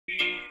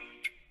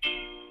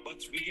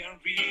we are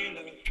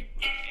realer,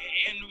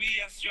 and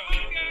we are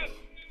stronger,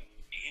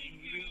 and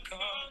we will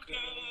conquer.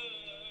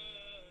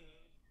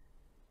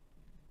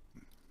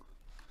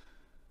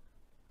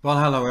 Well,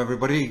 hello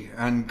everybody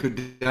and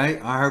good day.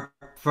 I hope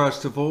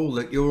first of all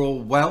that you're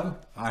all well.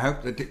 I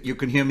hope that you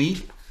can hear me.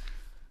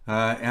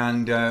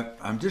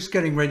 I'm just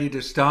getting ready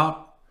to start.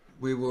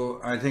 We will,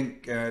 I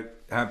think,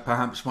 have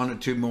perhaps one or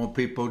two more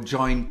people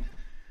join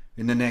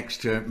in the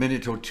next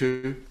minute or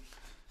two.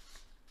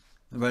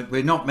 But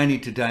we're not many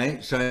today,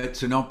 so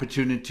it's an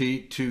opportunity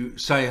to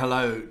say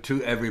hello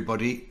to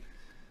everybody.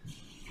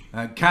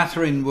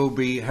 Catherine will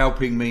be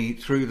helping me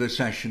through the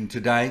session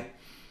today.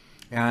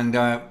 And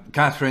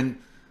Catherine,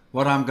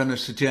 what I'm going to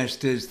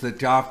suggest is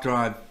that after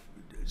I've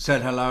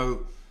said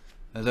hello,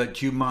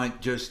 that you might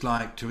just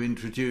like to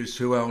introduce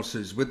who else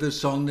is with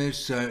us on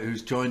this,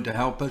 who's joined to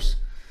help us,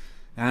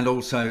 and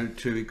also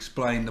to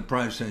explain the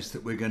process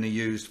that we're going to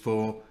use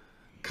for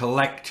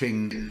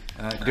collecting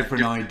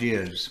different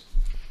ideas.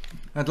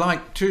 I'd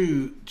like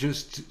to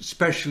just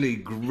specially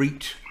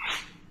greet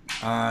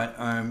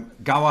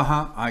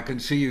Gawaha. I can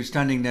see you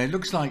standing there.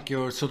 Looks like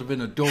you're sort of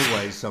in a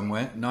doorway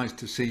somewhere. Nice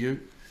to see you.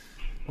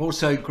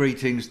 Also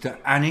greetings to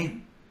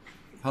Annie.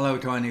 Hello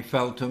to Annie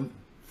Feltham.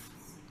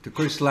 To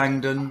Chris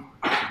Langdon,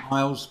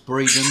 Miles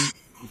Breeden,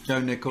 Joe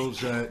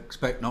Nichols,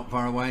 expect not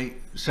far away.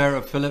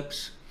 Sarah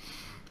Phillips.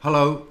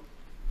 Hello.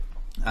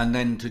 And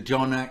then to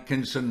John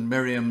Atkinson,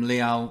 Miriam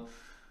Leal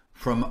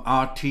from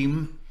our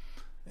team.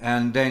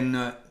 And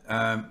then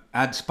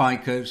Ad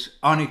Spikers,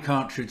 Arnie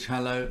Cartridge,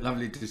 hello,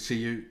 lovely to see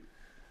you.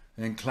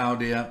 And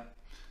Claudia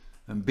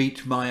and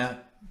Beat Meyer,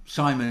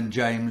 Simon and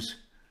James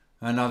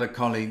and other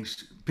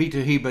colleagues.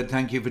 Peter Hebert,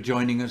 thank you for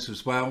joining us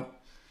as well.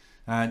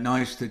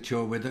 Nice that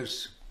you're with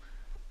us.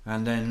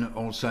 And then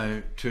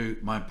also to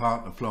my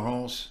partner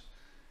Florence,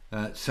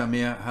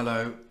 Samir,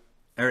 hello.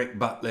 Eric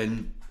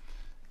Butlin,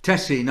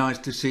 Tessie, nice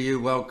to see you,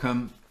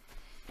 welcome.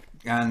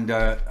 And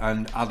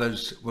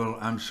others will,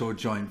 I'm sure,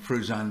 join.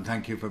 Fruzan,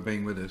 thank you for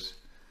being with us.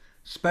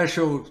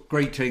 Special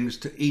greetings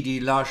to Edie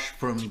Lush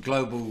from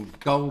Global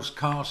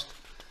Goalscast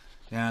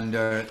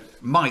and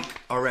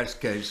Mike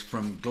Oresques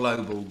from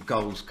Global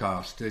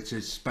Goalscast. It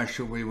is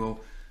special. We will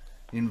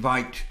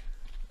invite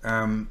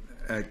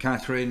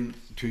Catherine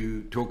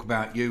to talk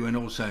about you and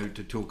also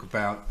to talk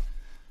about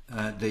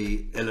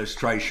the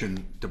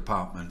illustration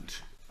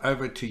department.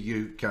 Over to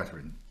you,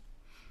 Catherine.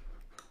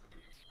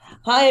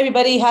 Hi,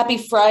 everybody. Happy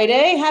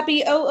Friday.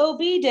 Happy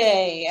OOB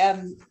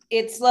Day.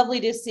 It's lovely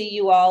to see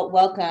you all.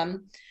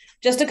 Welcome.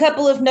 Just a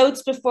couple of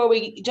notes before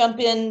we jump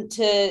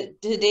into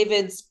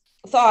David's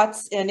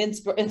thoughts and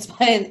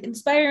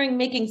inspiring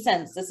making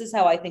sense. This is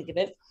how I think of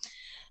it.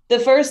 The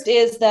first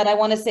is that I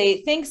want to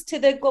say thanks to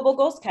the Global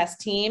Goalscast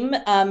team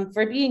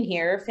for being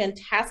here.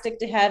 Fantastic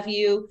to have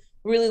you.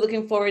 Really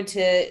looking forward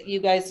to you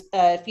guys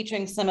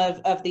featuring some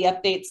of the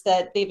updates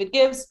that David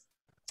gives.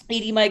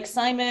 Edie, Mike,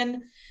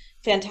 Simon,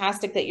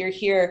 fantastic that you're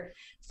here.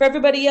 For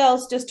everybody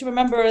else, just to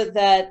remember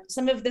that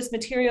some of this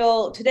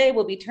material today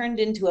will be turned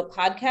into a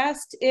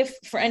podcast. If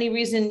for any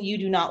reason you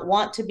do not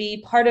want to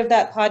be part of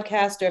that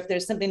podcast, or if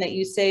there's something that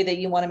you say that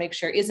you want to make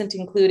sure isn't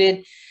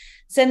included,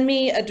 send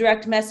me a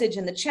direct message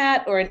in the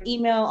chat or an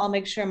email. I'll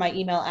make sure my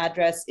email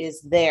address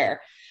is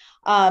there,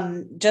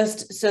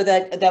 just so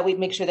that we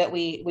make sure that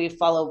we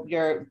follow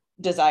your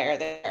desire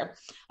there.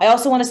 I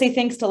also want to say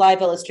thanks to Live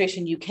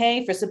Illustration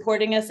UK for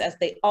supporting us as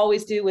they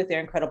always do with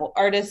their incredible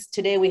artists.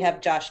 Today we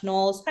have Josh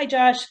Knowles. Hi,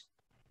 Josh.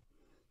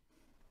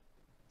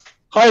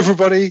 Hi,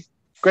 everybody.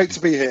 Great to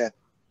be here.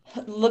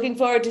 Looking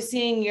forward to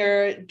seeing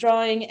your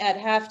drawing at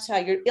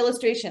halftime, your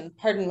illustration,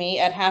 pardon me,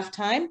 at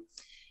halftime.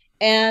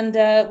 And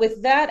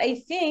with that, I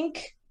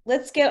think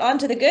let's get on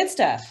to the good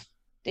stuff.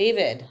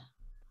 David.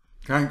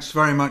 Thanks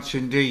very much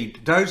indeed.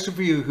 Those of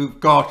you who've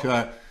got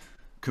a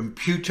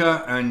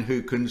computer and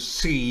who can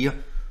see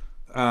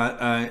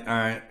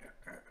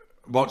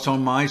what's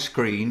on my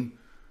screen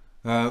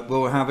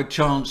will have a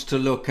chance to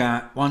look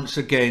at once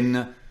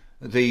again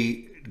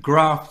the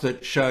graph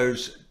that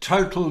shows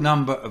total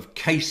number of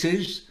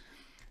cases.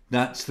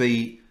 That's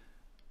the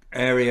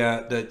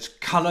area that's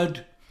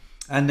colored,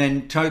 and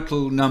then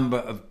total number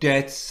of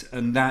deaths,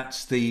 and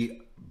that's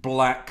the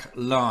black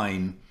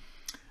line.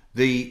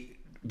 The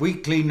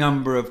weekly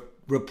number of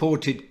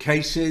reported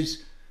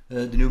cases,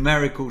 the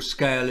numerical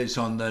scale is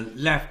on the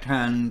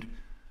left-hand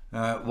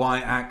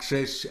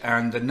y-axis,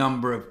 and the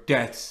number of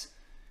deaths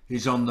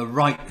is on the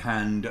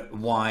right-hand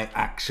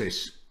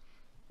y-axis.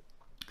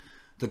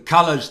 The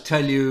colours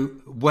tell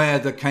you where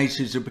the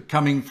cases are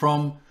coming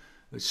from,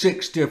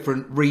 6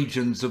 different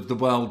regions of the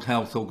World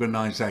Health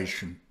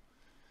Organization.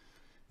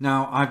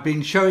 Now, I've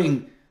been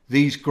showing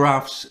these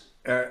graphs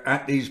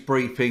at these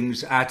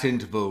briefings at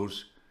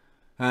intervals,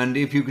 and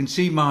if you can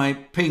see my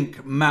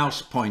pink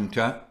mouse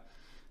pointer,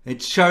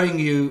 it's showing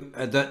you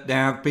that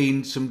there have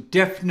been some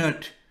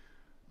definite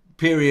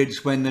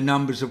periods when the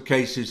numbers of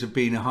cases have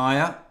been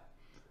higher,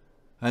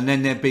 and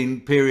then there have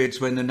been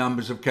periods when the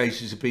numbers of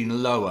cases have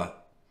been lower,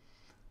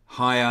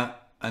 higher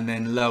and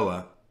then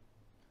lower.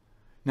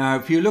 Now,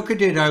 if you look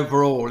at it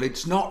overall,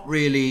 it's not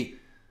really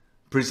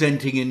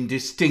presenting in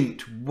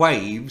distinct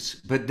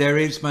waves, but there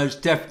is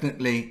most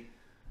definitely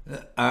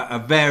a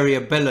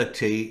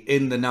variability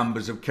in the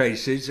numbers of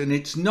cases, and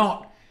it's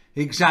not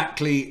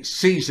exactly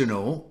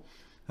seasonal.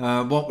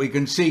 What we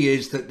can see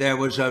is that there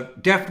was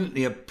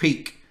definitely a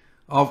peak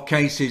of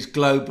cases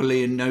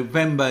globally in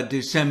November,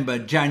 December,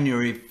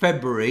 January,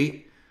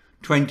 February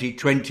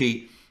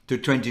 2020 to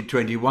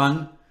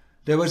 2021.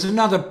 There was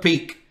another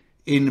peak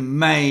in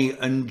May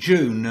and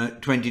June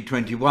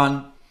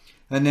 2021,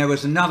 and there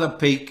was another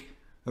peak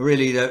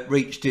really that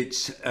reached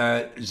its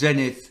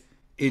zenith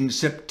in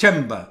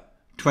September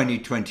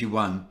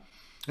 2021.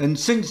 And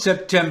since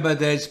September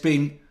there's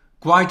been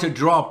quite a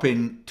drop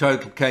in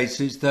total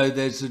cases, though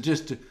there's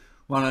just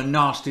one of the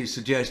nasty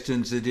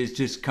suggestions that is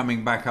just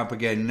coming back up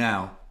again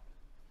now.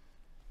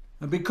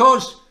 And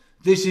because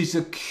this is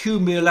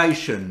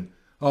accumulation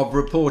of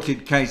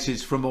reported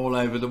cases from all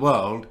over the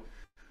world,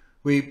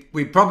 we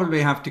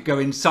probably have to go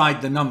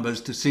inside the numbers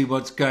to see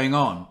what's going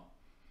on.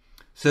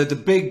 So the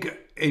big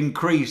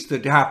increase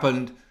that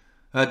happened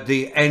at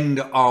the end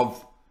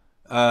of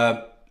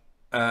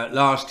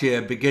last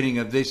year, beginning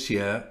of this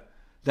year,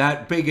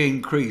 that big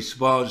increase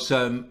was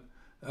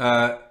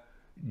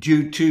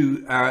due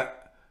to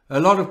a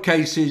lot of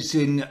cases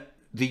in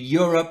the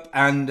Europe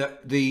and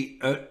the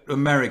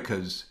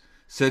Americas.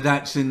 So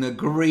that's in the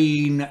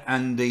green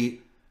and the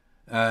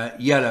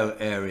yellow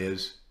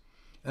areas.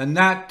 And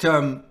that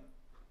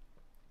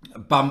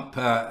bump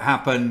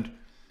happened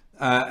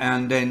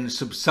and then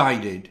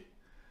subsided.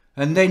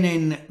 And then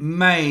in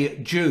May,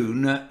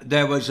 June,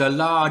 there was a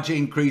large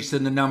increase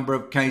in the number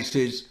of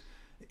cases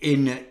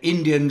in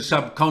Indian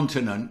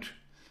subcontinent,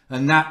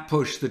 and that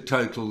pushed the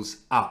totals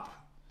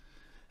up.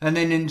 And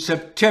then in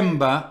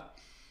September,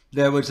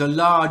 there was a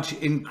large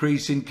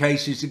increase in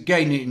cases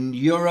again in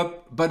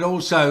Europe, but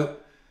also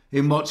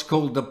in what's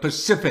called the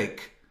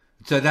Pacific.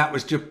 So that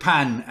was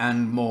Japan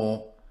and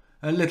more.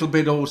 A little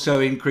bit also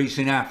increase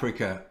in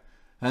Africa,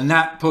 and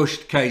that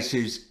pushed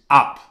cases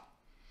up.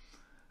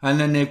 And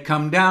then they've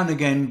come down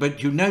again,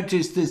 but you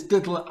notice this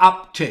little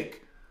uptick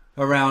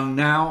around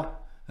now,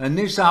 and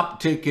this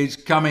uptick is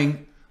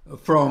coming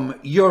from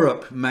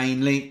Europe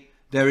mainly.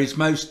 There is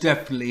most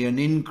definitely an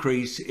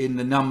increase in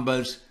the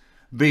numbers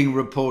being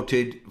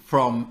reported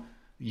from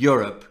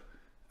Europe.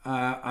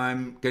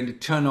 I'm going to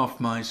turn off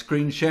my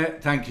screen share.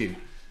 Thank you.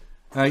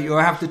 You'll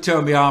have to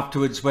tell me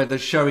afterwards whether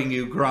showing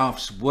you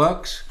graphs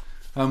works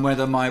and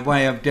whether my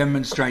way of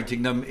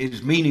demonstrating them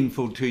is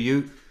meaningful to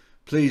you.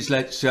 Please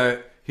let's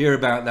hear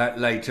about that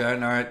later,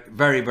 and I'm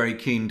very, very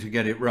keen to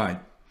get it right.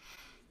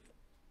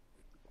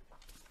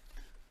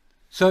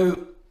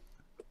 So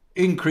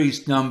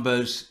increased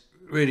numbers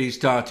really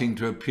starting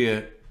to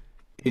appear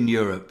in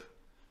Europe.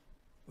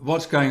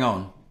 What's going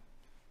on?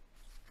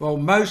 Well,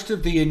 most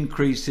of the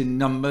increase in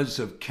numbers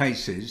of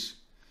cases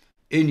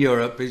in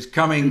Europe is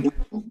coming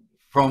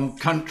from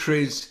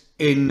countries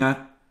in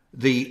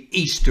the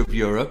east of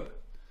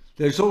Europe.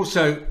 There's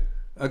also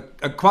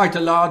quite a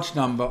large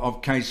number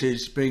of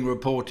cases being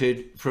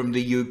reported from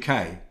the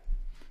UK,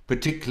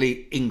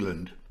 particularly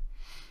England.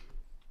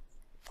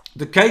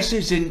 The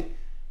cases in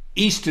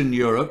Eastern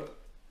Europe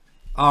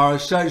are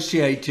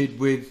associated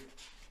with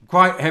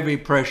quite heavy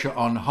pressure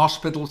on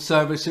hospital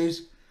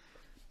services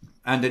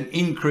and an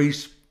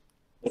increase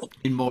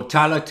in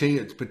mortality.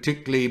 It's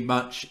particularly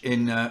much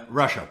in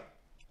Russia.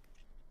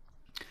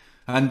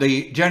 And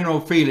the general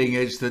feeling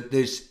is that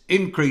this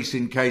increase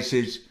in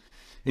cases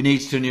in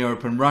Eastern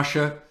Europe and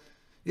Russia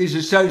is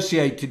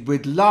associated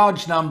with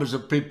large numbers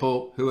of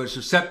people who are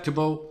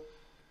susceptible.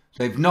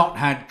 They've not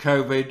had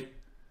COVID,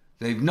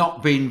 they've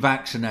not been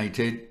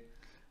vaccinated,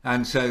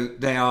 and so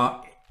they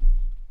are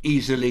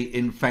easily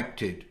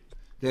infected.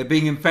 They're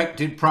being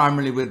infected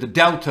primarily with the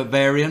Delta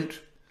variant,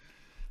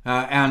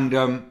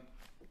 and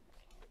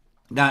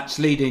that's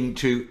leading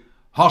to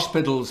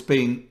hospitals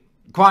being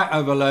quite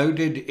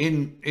overloaded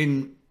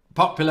in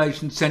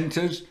population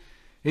centres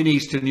in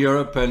Eastern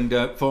Europe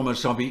and former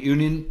Soviet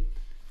Union.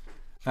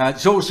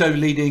 It's also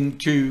leading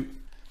to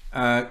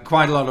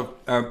quite a lot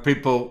of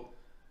people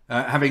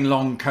having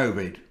long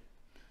COVID.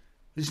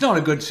 It's not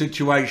a good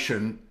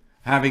situation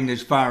having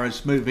this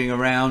virus moving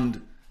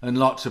around and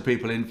lots of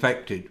people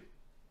infected.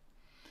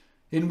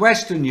 In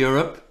Western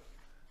Europe,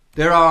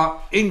 there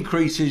are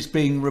increases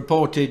being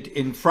reported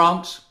in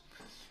France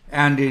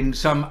and in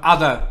some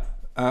other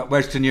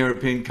Western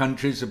European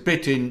countries, a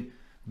bit in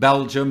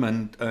Belgium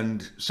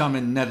and some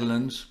in the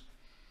Netherlands.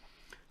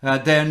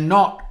 They're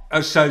not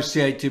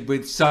associated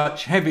with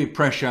such heavy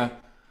pressure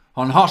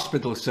on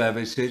hospital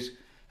services,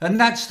 and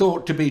that's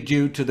thought to be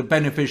due to the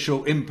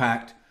beneficial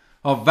impact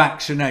of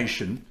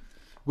vaccination,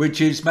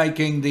 which is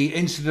making the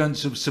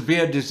incidence of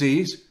severe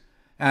disease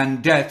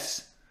and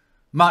deaths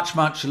much,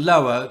 much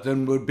lower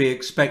than would be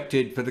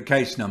expected for the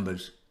case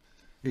numbers.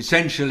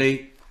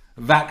 Essentially,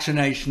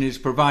 vaccination is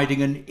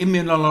providing an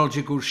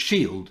immunological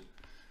shield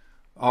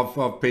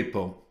of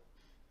people.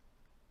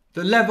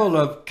 The level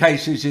of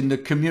cases in the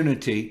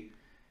community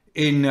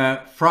in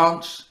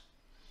France,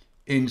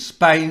 in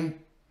Spain,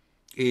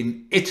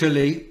 in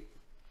Italy,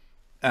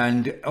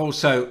 and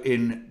also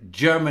in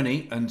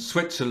Germany and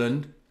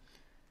Switzerland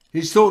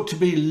is thought to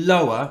be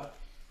lower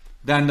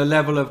than the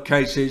level of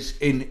cases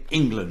in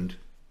England.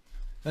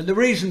 And the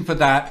reason for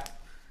that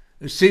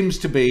seems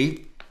to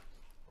be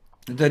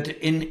that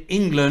in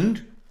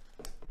England,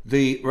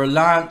 the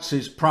reliance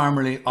is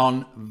primarily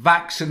on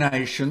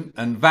vaccination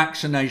and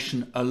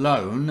vaccination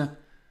alone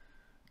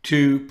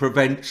to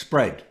prevent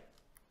spread.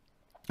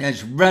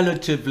 There's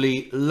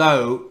relatively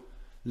low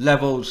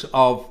levels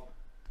of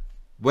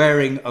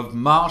wearing of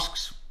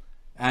masks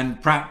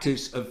and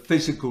practice of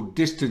physical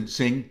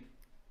distancing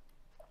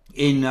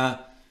in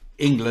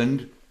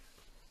England,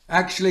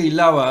 actually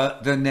lower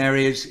than there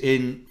is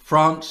in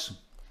France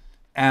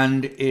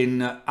and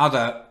in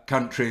other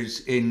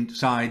countries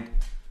inside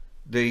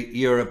the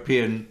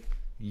European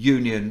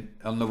Union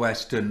on the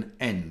western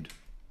end.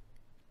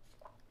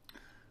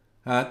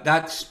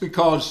 That's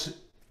because,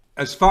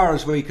 as far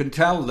as we can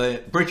tell,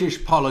 the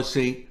British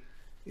policy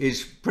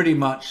is pretty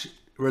much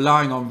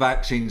relying on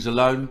vaccines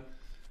alone,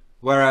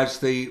 whereas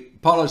the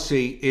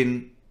policy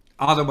in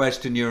other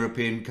Western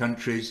European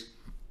countries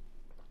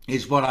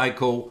is what I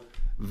call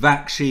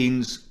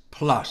vaccines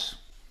plus.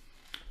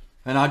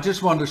 And I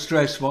just want to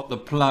stress what the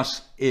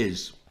plus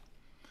is.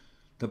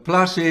 The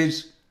plus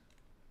is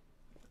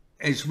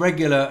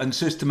regular and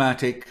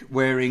systematic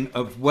wearing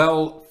of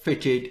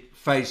well-fitted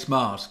face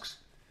masks.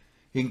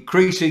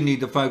 Increasingly,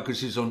 the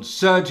focus is on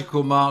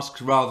surgical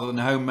masks rather than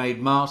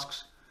homemade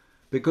masks,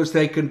 because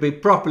they can be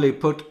properly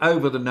put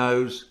over the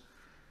nose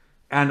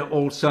and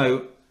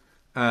also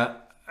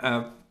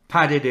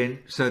padded in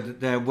so that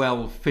they're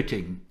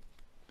well-fitting.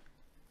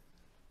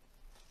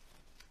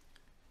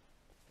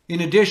 In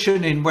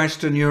addition, in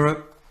Western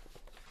Europe,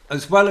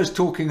 as well as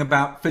talking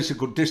about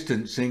physical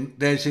distancing,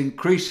 there's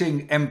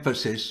increasing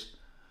emphasis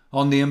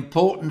on the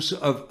importance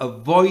of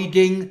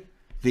avoiding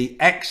the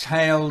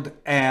exhaled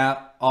air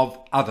of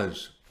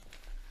others.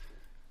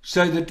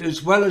 So that,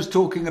 as well as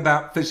talking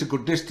about physical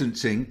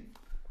distancing,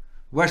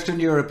 Western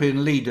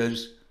European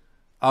leaders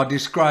are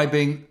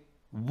describing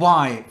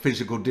why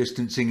physical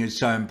distancing is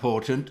so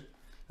important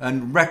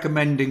and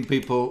recommending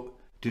people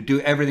to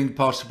do everything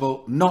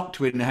possible not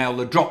to inhale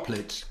the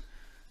droplets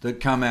that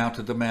come out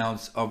of the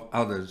mouths of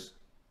others.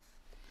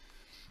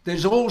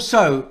 There's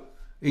also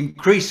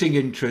increasing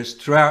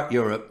interest throughout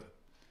Europe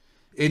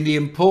in the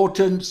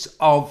importance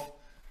of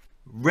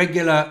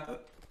regular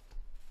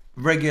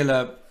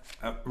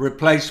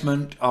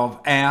replacement of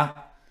air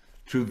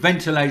through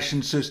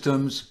ventilation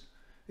systems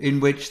in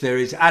which there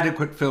is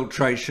adequate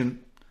filtration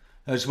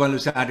as well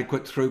as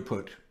adequate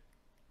throughput.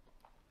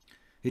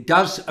 It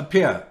does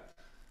appear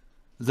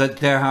that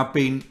there have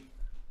been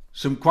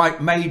some quite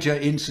major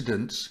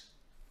incidents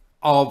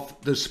of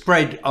the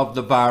spread of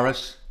the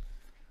virus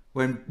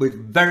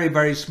with very,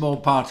 very small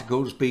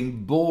particles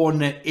being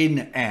borne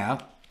in air,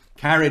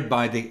 carried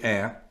by the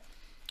air.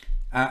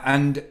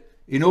 And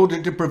in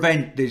order to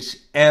prevent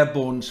this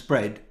airborne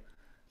spread,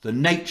 the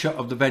nature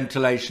of the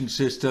ventilation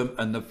system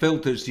and the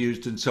filters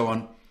used and so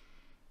on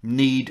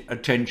need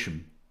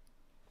attention.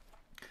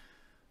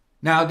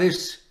 Now,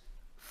 this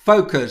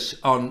focus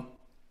on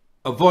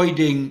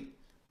avoiding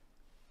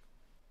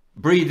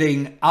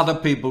breathing other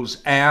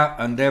people's air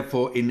and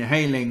therefore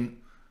inhaling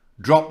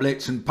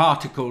droplets and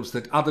particles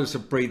that others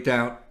have breathed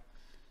out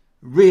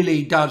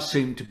really does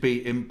seem to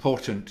be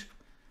important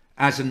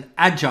as an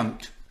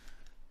adjunct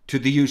to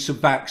the use of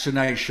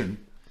vaccination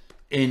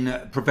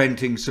in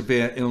preventing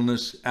severe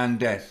illness and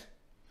death.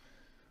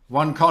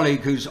 One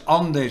colleague who's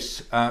on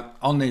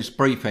this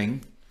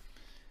briefing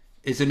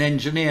is an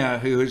engineer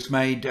who has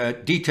made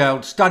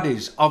detailed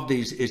studies of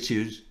these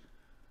issues,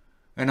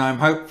 and I'm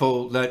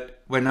hopeful that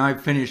when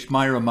I've finished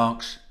my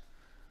remarks,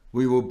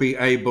 we will be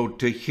able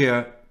to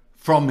hear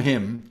from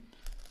him,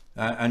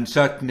 and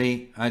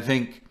certainly I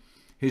think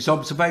his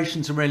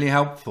observations are really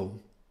helpful.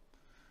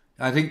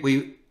 I think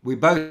we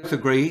both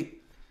agree,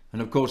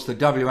 and of course the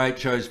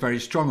WHO is very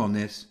strong on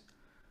this,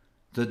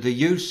 that the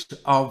use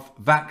of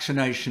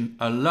vaccination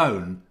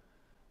alone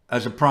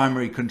as a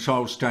primary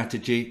control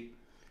strategy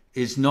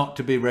is not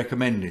to be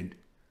recommended.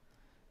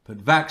 But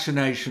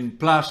vaccination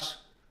plus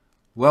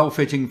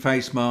well-fitting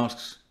face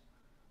masks,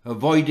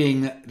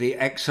 avoiding the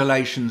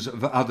exhalations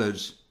of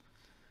others,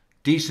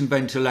 decent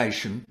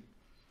ventilation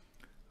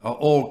are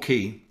all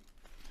key.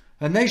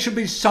 And they should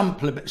be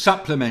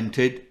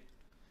supplemented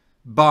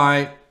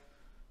by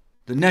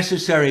the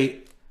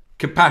necessary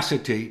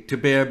capacity to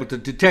be able to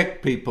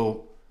detect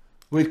people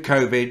with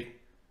COVID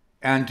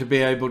and to be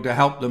able to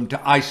help them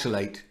to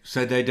isolate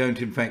so they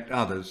don't infect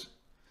others,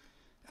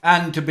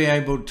 and to be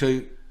able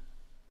to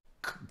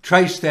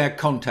trace their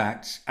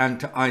contacts and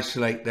to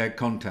isolate their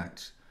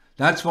contacts.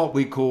 That's what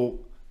we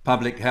call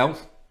public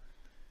health.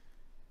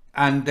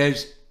 And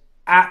there's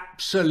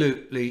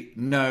absolutely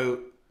no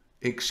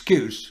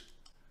excuse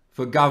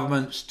for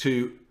governments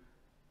to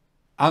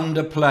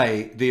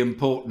underplay the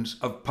importance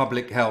of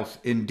public health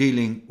in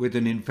dealing with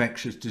an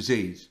infectious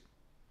disease.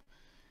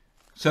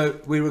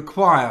 So we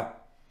require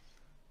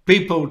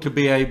people to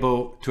be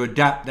able to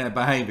adapt their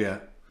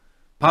behaviour,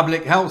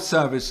 public health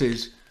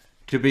services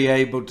to be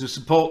able to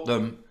support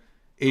them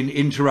in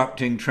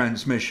interrupting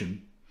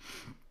transmission.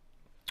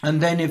 And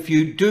then if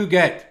you do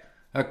get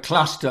a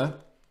cluster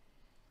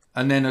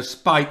and then a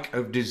spike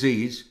of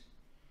disease,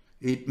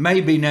 it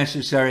may be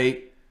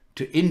necessary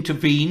to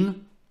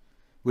intervene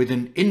with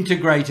an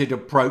integrated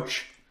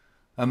approach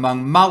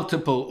among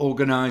multiple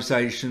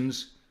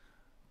organisations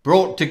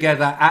brought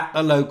together at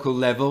the local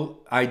level,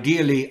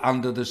 ideally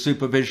under the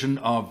supervision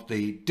of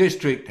the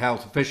district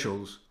health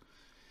officials,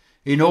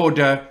 in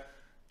order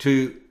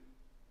to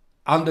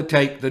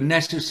undertake the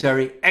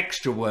necessary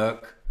extra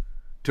work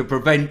to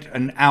prevent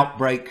an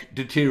outbreak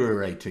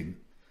deteriorating.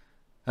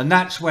 And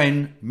that's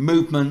when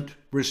movement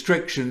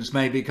restrictions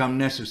may become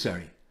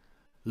necessary.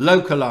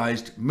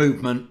 Localised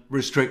movement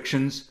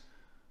restrictions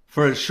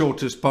for as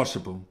short as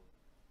possible.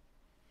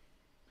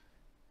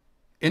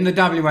 In the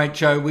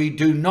WHO, we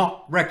do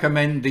not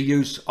recommend the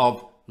use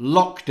of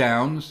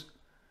lockdowns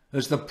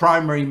as the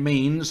primary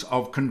means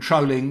of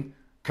controlling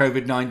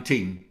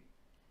COVID-19.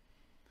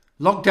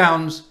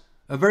 Lockdowns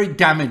are very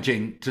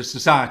damaging to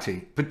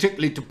society,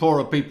 particularly to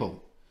poorer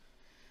people.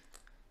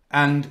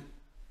 And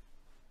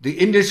the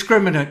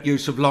indiscriminate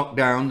use of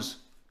lockdowns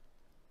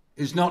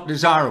is not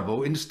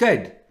desirable.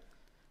 Instead,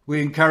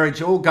 we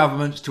encourage all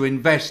governments to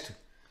invest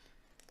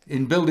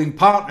in building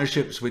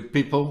partnerships with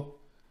people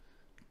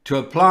to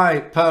apply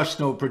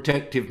personal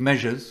protective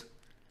measures,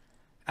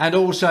 and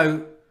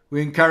also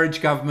we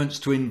encourage governments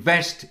to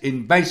invest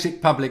in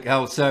basic public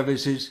health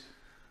services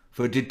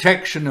for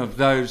detection of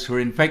those who are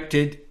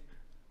infected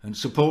and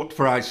support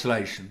for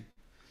isolation,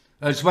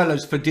 as well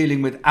as for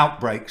dealing with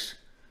outbreaks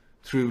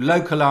through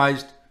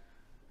localised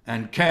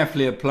and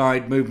carefully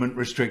applied movement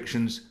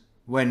restrictions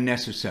when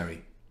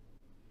necessary.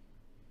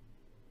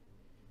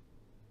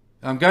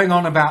 I'm going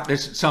on about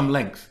this at some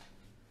length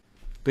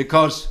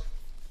because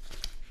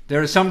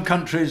there are some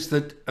countries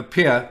that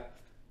appear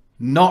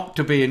not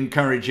to be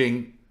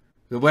encouraging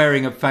the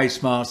wearing of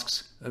face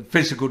masks,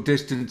 physical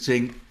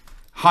distancing,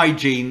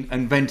 hygiene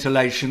and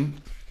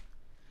ventilation.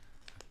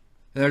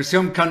 There are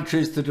some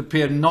countries that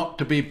appear not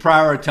to be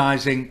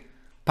prioritising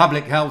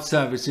public health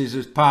services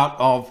as part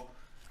of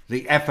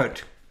the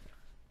effort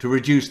to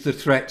reduce the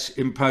threats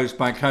imposed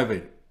by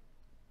COVID.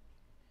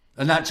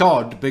 And that's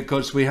odd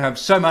because we have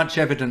so much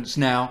evidence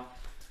now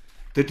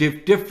that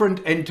if different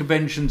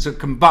interventions are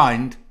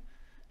combined,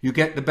 you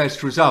get the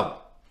best result.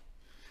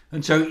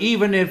 And so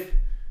even if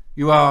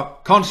you are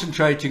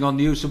concentrating on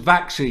the use of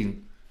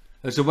vaccine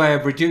as a way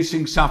of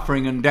reducing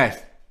suffering and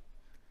death,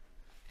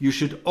 you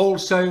should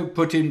also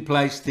put in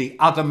place the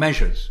other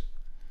measures,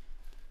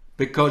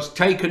 because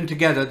taken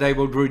together they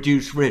will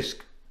reduce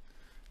risk.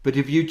 But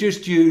if you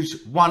just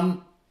use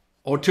one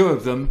or two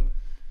of them,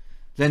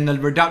 then the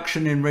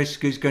reduction in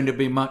risk is going to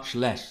be much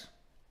less.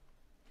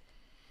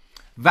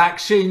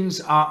 Vaccines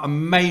are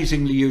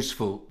amazingly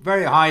useful,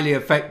 very highly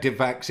effective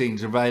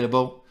vaccines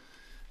available.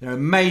 They're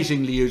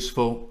amazingly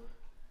useful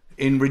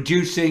in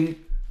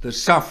reducing the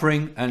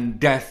suffering and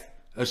death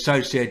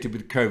associated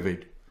with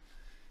COVID.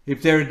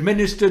 If they're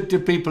administered to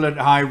people at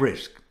high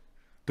risk,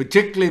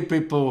 particularly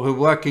people who are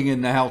working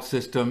in the health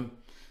system,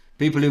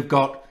 people who've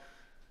got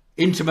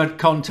intimate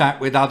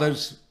contact with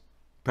others,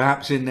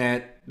 perhaps in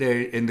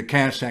the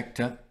care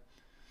sector,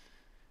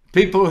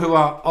 people who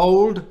are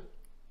old,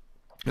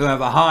 who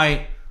have a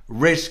high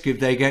risk if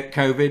they get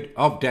COVID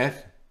of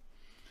death,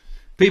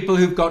 people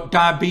who've got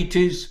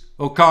diabetes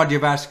or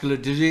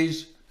cardiovascular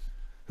disease,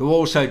 who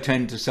also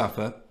tend to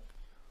suffer,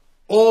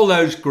 all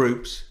those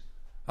groups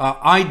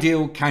are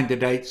ideal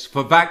candidates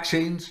for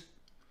vaccines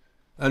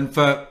and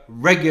for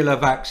regular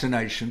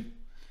vaccination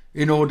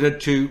in order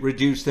to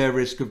reduce their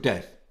risk of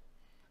death.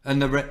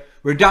 And the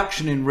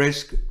reduction in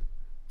risk,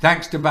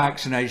 thanks to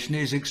vaccination,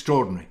 is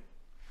extraordinary.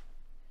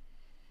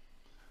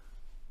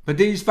 But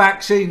these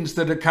vaccines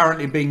that are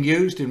currently being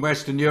used in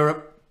Western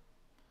Europe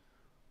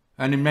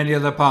and in many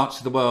other parts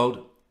of the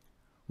world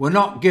were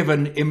not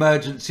given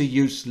emergency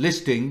use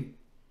listing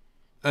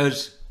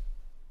as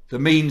the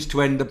means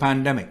to end the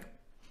pandemic.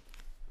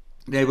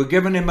 They were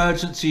given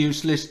emergency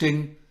use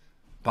listing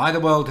by the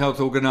World Health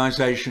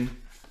Organization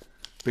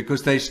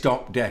because they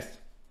stop death.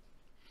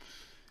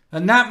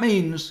 And that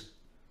means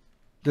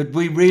that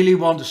we really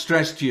want to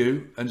stress to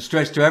you and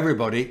stress to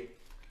everybody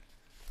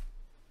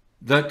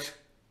that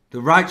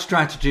the right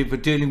strategy for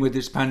dealing with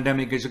this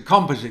pandemic is a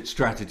composite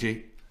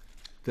strategy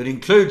that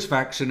includes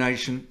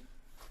vaccination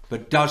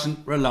but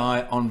doesn't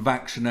rely on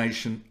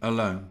vaccination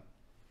alone.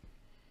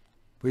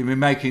 We've been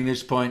making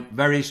this point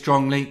very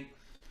strongly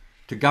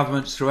to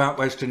governments throughout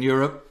Western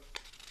Europe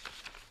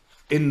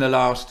in the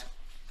last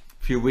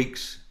few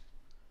weeks,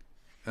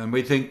 and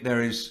we think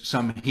there is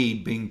some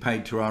heed being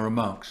paid to our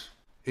remarks.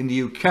 In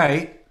the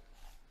UK,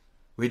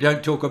 we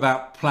don't talk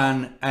about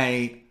Plan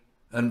A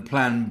and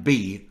Plan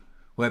B,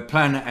 where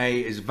Plan A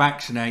is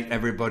vaccinate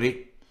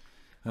everybody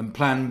and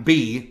Plan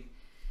B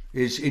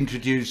is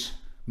introduce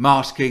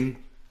masking,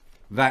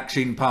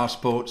 vaccine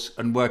passports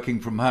and working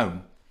from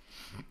home.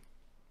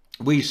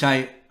 We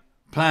say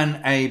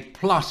Plan A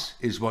plus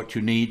is what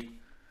you need,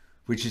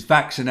 which is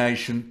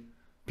vaccination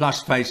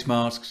plus face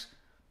masks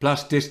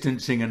plus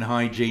distancing and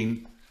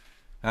hygiene,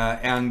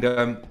 and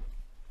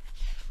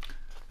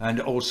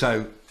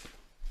also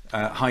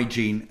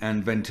hygiene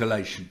and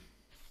ventilation.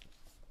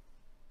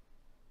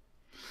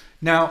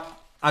 Now,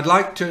 I'd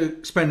like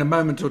to spend a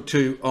moment or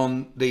two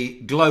on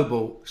the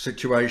global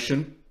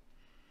situation.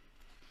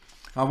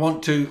 I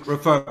want to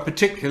refer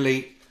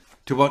particularly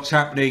to what's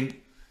happening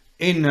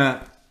in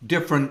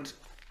different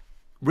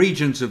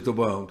regions of the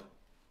world.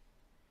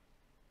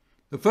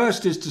 The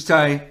first is to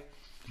say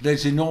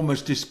there's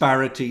enormous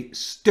disparity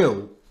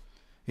still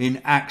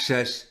in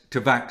access to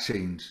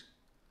vaccines.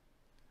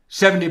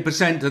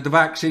 70% of the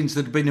vaccines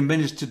that have been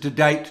administered to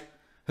date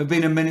have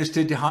been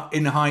administered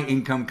in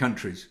high-income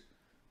countries.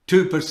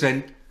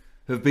 2%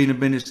 have been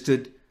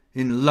administered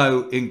in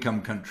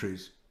low-income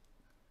countries.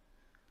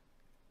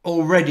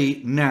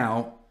 Already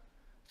now,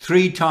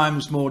 3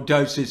 times more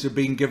doses are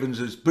being given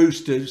as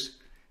boosters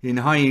in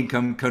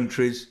high-income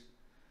countries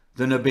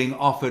than are being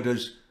offered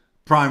as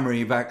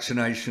primary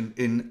vaccination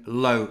in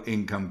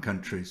low-income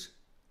countries.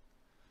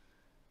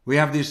 We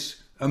have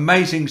this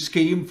amazing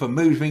scheme for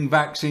moving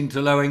vaccine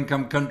to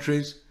low-income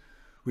countries,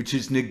 which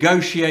is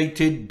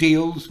negotiated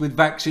deals with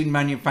vaccine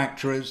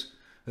manufacturers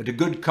at a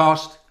good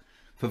cost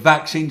for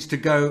vaccines to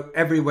go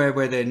everywhere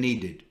where they're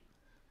needed.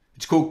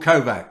 It's called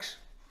COVAX.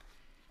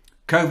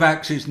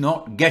 COVAX is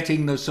not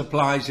getting the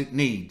supplies it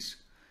needs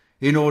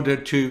in order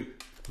to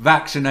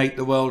vaccinate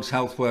the world's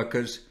health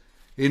workers,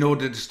 in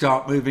order to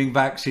start moving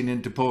vaccine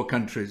into poor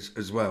countries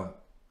as well.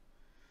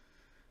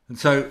 And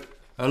so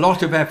a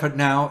lot of effort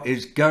now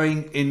is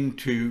going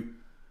into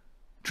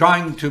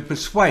trying to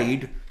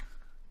persuade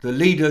the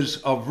leaders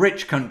of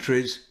rich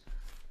countries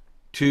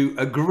to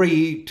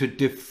agree to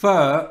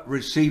defer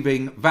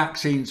receiving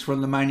vaccines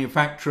from the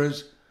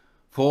manufacturers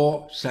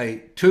for,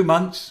 say, 2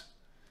 months,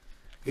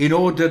 in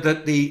order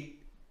that the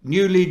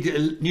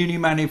newly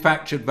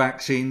manufactured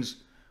vaccines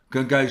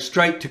can go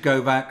straight to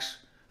COVAX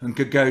and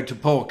could go to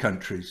poor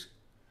countries.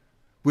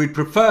 We'd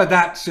prefer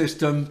that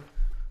system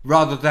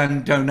rather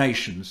than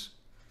donations.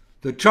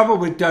 The trouble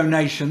with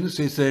donations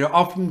is they're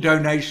often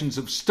donations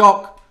of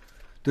stock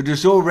that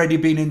has already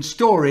been in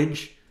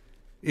storage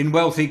in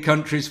wealthy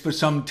countries for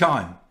some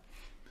time.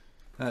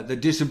 The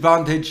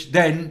disadvantage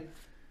then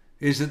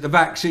is that the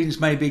vaccines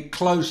may be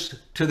close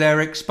to their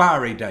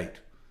expiry date.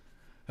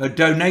 A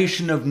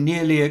donation of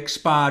nearly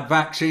expired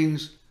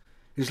vaccines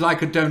is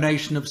like a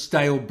donation of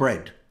stale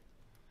bread.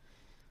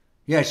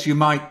 Yes, you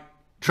might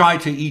try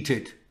to eat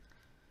it,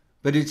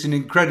 but it's an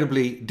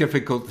incredibly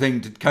difficult thing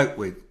to cope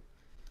with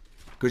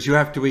because you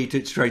have to eat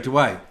it straight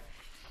away.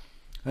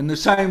 And the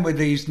same with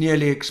these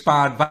nearly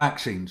expired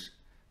vaccines.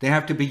 They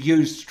have to be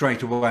used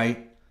straight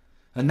away,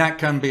 and that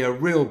can be a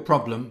real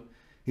problem,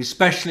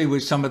 especially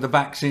with some of the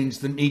vaccines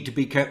that need to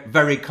be kept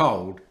very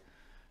cold,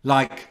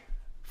 like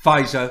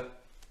Pfizer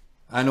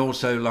and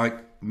also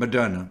like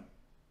Moderna.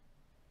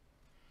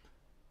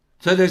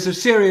 So there's a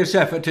serious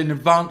effort in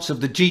advance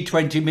of the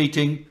G20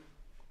 meeting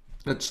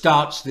that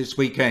starts this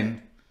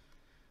weekend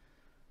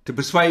to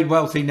persuade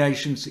wealthy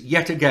nations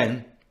yet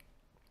again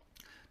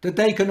that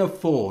they can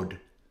afford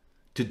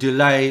to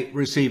delay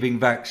receiving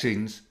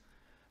vaccines.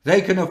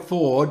 They can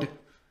afford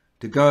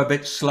to go a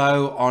bit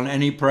slow on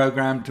any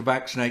program to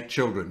vaccinate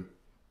children.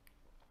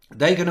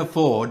 They can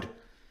afford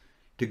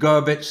to go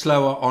a bit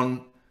slower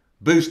on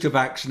booster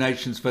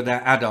vaccinations for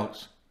their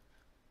adults.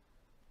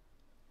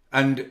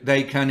 And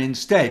they can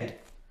instead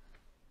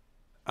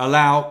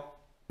allow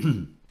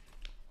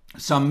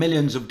some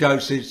millions of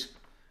doses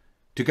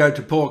to go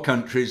to poor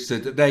countries so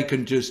that they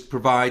can just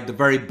provide the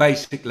very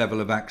basic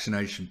level of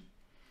vaccination.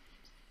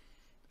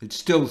 It's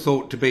still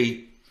thought to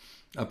be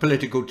a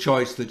political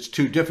choice that's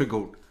too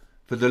difficult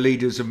for the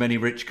leaders of many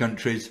rich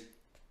countries.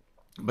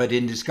 But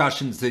in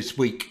discussions this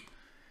week,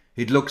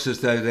 it looks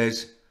as though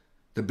there's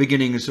the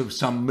beginnings of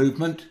some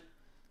movement,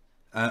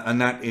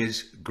 and that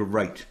is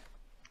great.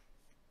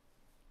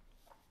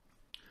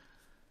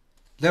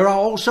 There are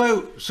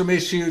also some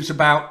issues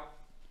about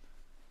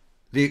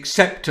the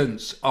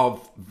acceptance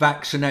of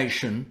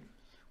vaccination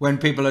when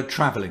people are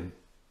travelling.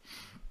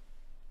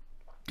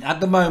 At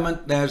the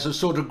moment, there's a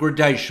sort of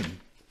gradation.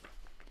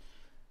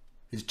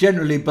 It's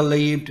generally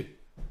believed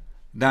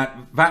that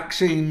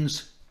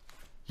vaccines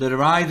that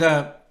are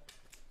either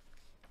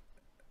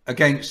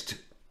against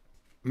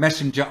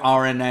messenger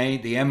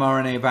RNA, the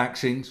mRNA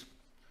vaccines,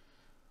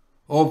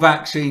 or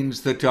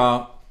vaccines that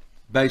are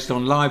based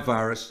on live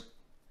virus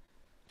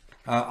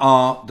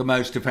are the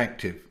most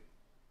effective,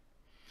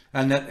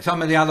 and that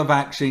some of the other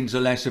vaccines are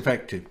less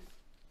effective.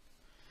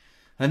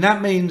 And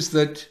that means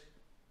that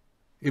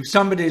if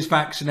somebody is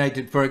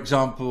vaccinated, for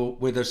example,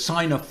 with a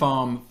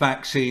Sinopharm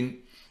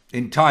vaccine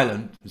in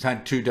Thailand, has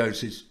had 2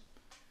 doses,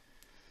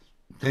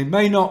 they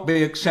may not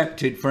be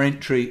accepted for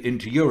entry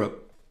into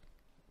Europe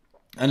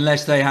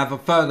unless they have a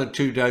further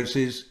 2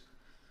 doses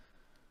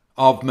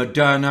of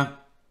Moderna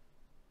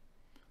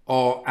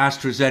or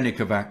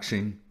AstraZeneca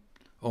vaccine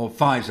or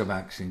Pfizer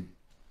vaccine.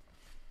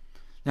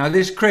 Now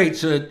this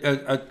creates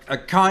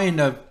a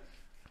kind of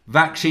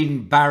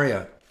vaccine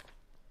barrier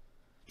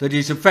that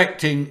is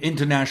affecting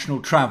international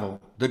travel,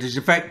 that is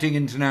affecting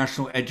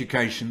international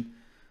education,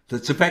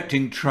 that's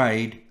affecting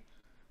trade,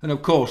 and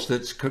of course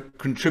that's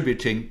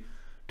contributing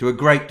to a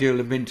great deal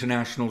of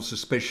international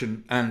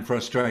suspicion and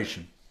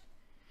frustration.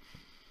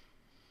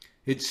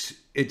 It's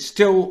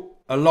still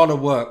a lot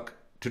of work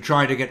to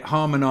try to get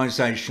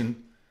harmonisation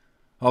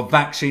of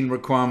vaccine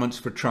requirements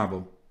for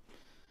travel,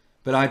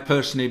 but I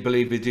personally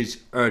believe it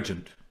is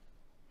urgent.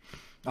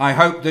 I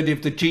hope that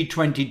if the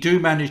G20 do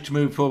manage to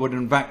move forward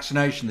on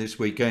vaccination this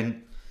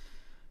weekend,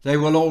 they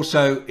will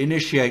also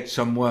initiate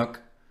some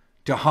work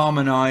to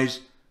harmonise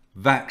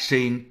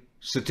vaccine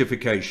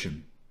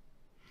certification.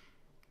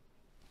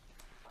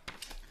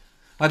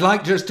 I'd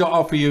like just to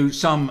offer you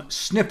some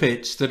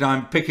snippets that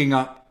I'm picking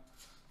up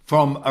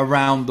from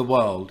around the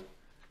world,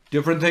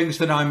 different things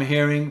that I'm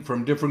hearing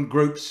from different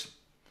groups,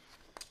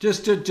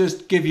 just to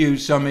give you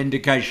some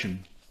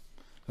indication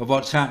of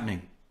what's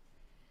happening.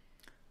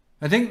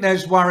 I think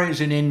there's worries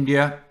in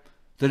India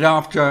that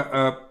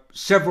after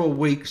several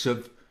weeks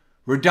of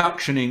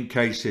reduction in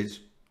cases,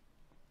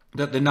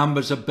 that the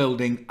numbers are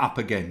building up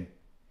again,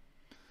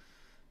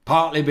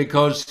 partly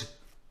because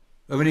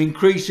of an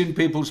increase in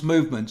people's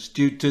movements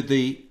due to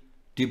the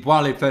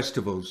Diwali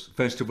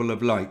Festival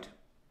of Light.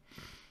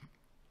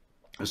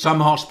 Some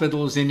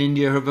hospitals in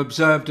India have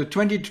observed a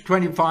 20 to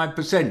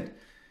 25%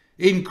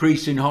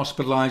 increase in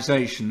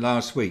hospitalisation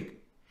last week.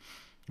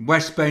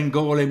 West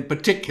Bengal in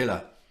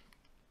particular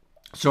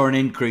saw an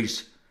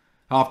increase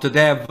after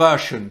their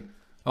version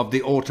of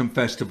the autumn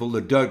festival,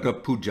 the Durga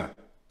Puja.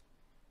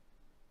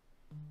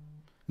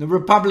 The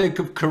Republic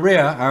of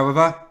Korea,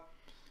 however,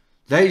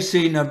 they've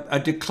seen a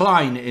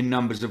decline in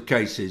numbers of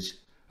cases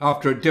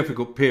after a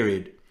difficult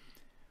period.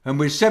 And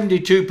with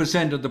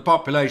 72% of the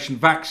population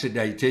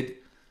vaccinated,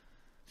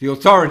 the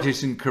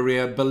authorities in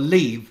Korea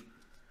believe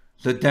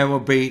that there will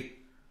be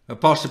a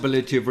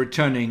possibility of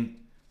returning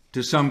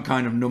to some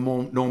kind of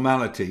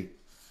normality.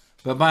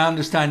 But my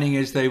understanding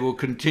is they will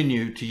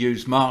continue to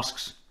use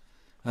masks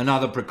and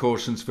other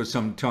precautions for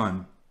some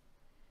time.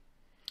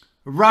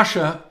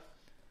 Russia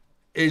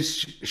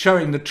is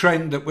showing the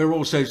trend that we're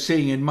also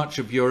seeing in much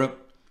of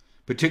Europe,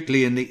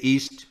 particularly in the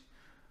east.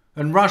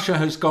 And Russia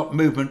has got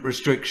movement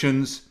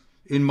restrictions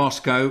in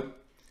Moscow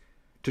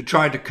to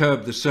try to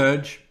curb the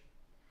surge.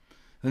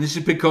 And this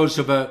is because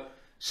of a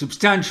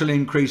substantial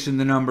increase in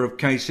the number of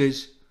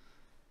cases,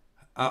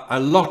 a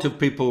lot of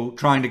people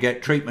trying to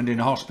get treatment in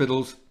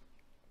hospitals,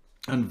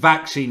 and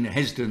vaccine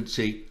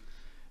hesitancy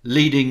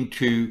leading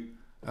to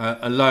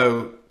a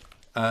low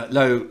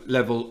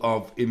level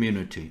of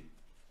immunity.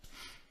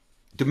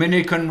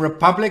 Dominican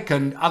Republic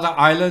and other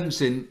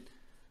islands in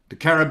the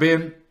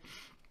Caribbean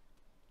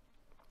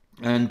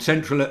and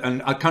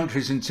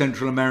countries in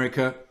Central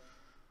America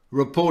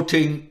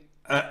reporting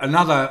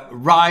another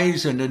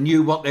rise and a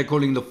new, what they're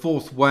calling the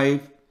fourth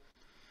wave,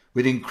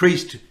 with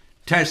increased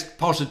test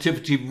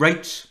positivity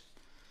rates,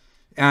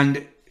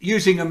 and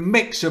using a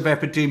mix of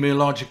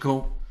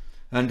epidemiological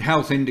and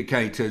health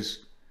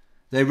indicators,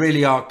 they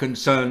really are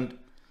concerned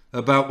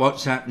about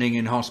what's happening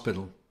in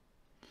hospital.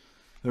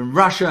 And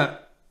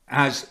Russia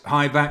has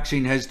high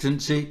vaccine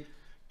hesitancy.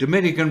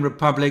 Dominican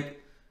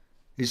Republic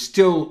is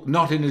still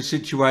not in a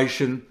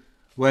situation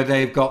where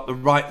they've got the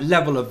right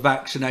level of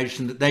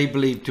vaccination that they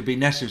believe to be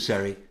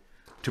necessary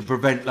to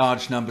prevent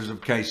large numbers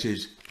of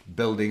cases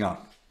building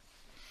up.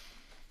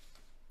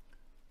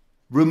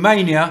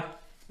 Romania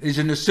is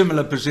in a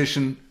similar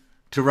position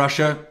to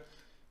Russia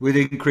with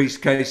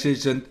increased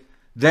cases, and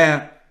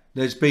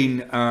there's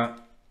been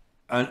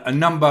a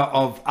number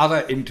of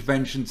other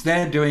interventions.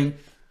 They're doing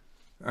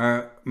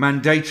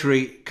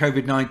mandatory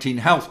COVID-19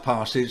 health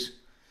passes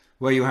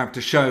where you have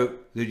to show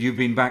that you've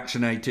been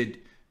vaccinated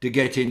to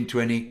get into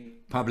any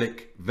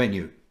public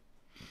venue.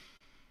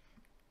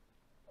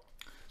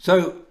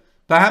 So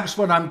perhaps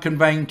what I'm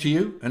conveying to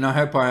you, and I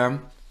hope I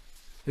am,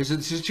 is that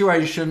the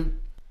situation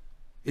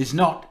is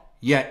not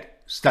yet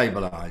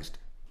stabilized.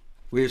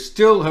 We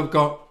still have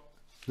got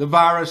the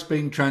virus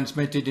being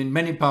transmitted in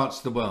many parts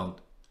of the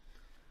world.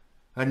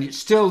 And it's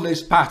still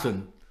this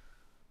pattern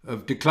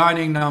of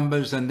declining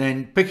numbers and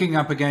then picking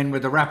up again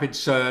with a rapid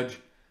surge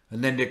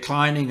and then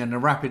declining and a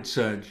rapid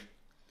surge.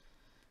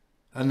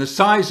 And the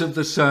size of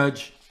the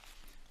surge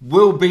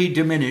will be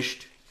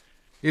diminished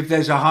if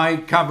there's a high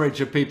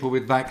coverage of people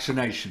with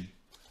vaccination.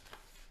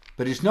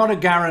 But it's not a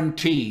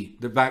guarantee,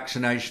 the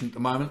vaccination at the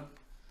moment.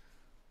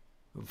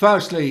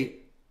 Firstly,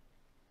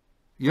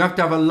 you have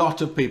to have a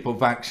lot of people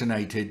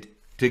vaccinated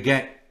to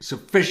get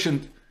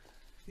sufficient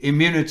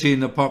immunity in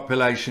the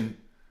population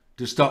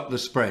to stop the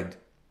spread.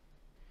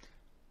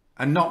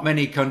 And not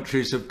many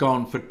countries have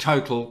gone for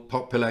total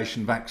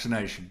population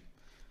vaccination.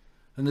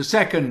 And the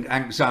second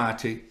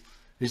anxiety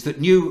is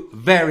that new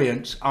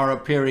variants are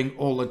appearing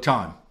all the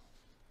time.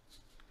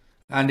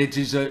 And it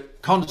is a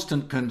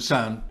constant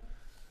concern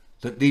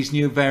that these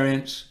new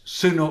variants,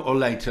 sooner or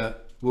later,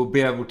 will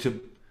be able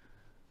to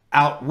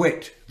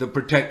outwit the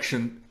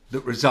protection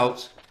that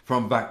results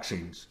from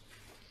vaccines.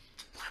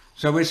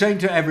 So we're saying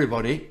to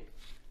everybody,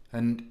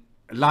 and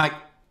I'd like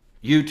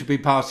you to be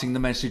passing the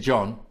message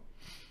on,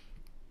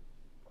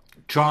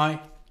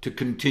 try to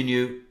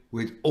continue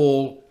with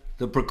all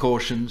the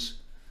precautions,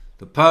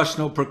 the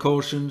personal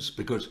precautions,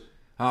 because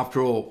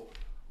after all,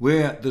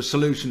 we're the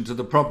solution to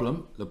the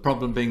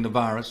problem being the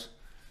virus.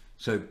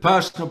 So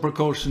personal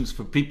precautions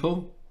for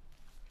people,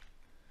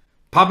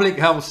 public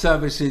health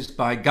services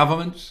by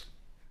governments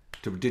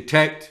to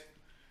detect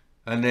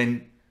and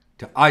then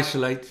to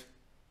isolate,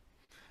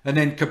 and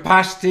then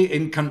capacity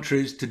in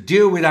countries to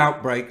deal with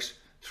outbreaks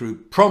through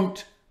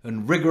prompt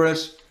and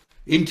rigorous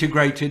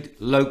integrated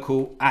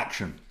local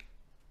action.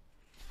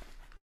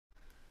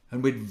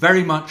 And we'd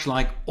very much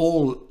like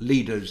all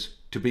leaders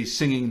to be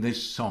singing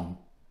this song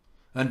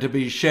and to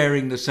be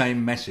sharing the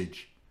same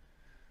message,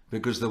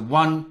 because the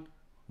one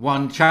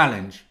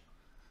challenge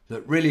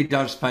that really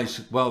does face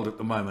the world at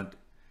the moment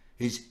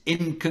is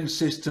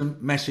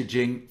inconsistent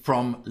messaging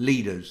from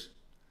leaders,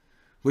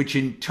 which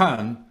in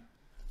turn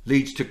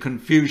leads to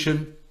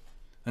confusion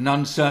and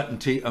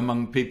uncertainty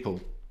among people,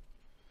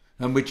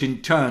 and which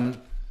in turn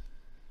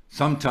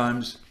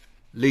sometimes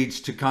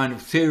leads to kind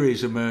of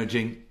theories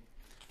emerging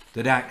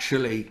that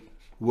actually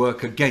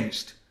work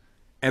against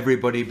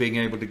everybody being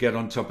able to get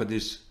on top of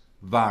this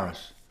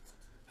virus.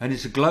 And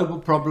it's a global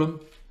problem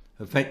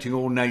affecting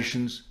all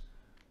nations,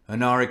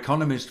 and our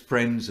economist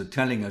friends are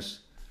telling us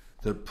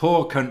that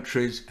poor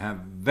countries have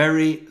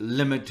very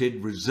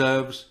limited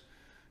reserves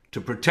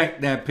to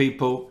protect their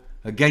people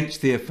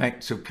against the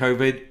effects of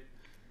COVID,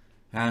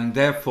 and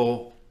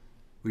therefore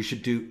we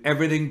should do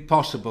everything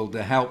possible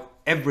to help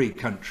every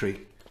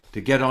country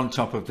to get on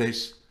top of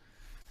this.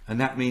 And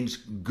that means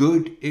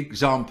good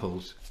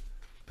examples,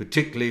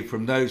 particularly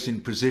from those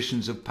in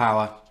positions of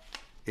power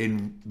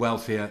in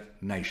wealthier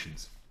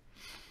nations.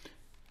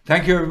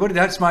 Thank you, everybody.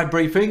 That's my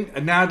briefing.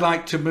 And now I'd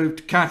like to move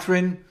to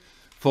Catherine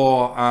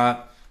for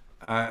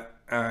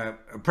a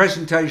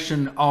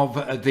presentation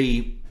of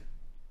the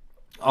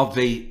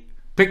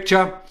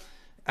picture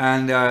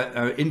and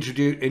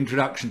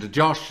introduction to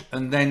Josh,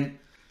 and then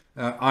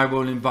I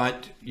will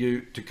invite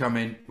you to come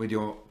in with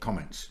your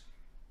comments.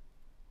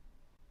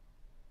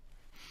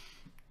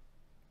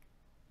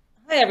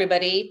 Hi,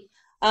 everybody.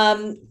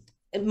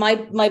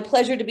 My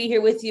pleasure to be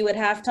here with you at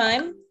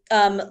halftime.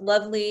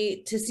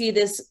 Lovely to see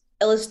this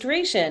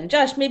illustration.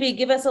 Josh, maybe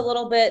give us a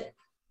little bit,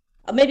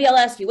 maybe I'll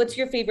ask you, what's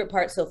your favorite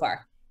part so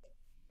far?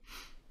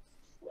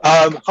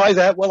 Hi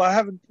there. Well, I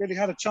haven't really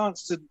had a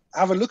chance to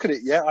have a look at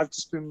it yet. I've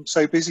just been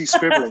so busy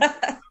scribbling.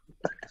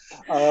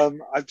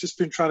 I've just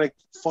been trying to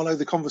follow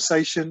the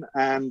conversation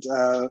and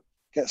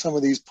get some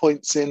of these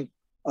points in.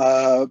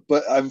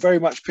 But I'm very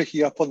much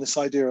picking up on this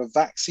idea of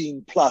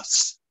vaccine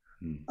plus.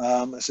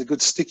 It's a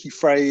good sticky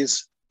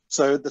phrase.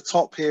 So at the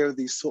top here are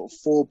these sort of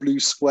 4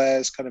 blue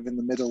squares kind of in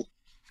the middle.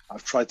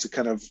 I've tried to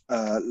kind of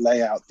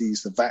lay out the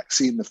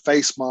vaccine, the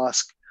face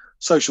mask,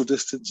 social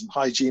distance and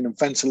hygiene and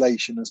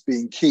ventilation as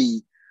being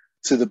key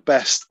to the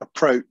best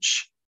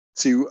approach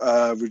to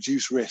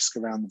reduce risk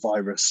around the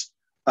virus.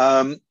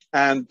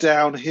 And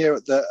down here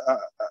at the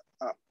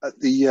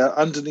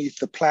underneath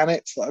the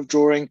planet that I'm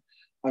drawing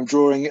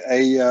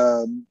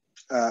a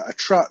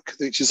truck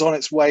which is on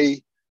its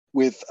way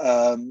with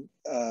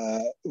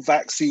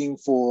vaccine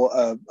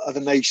for other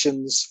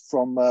nations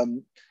from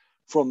the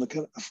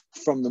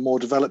more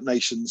developed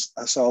nations.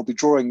 So I'll be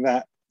drawing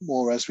that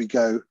more as we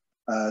go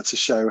to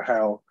show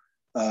how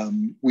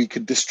we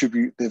can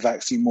distribute the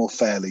vaccine more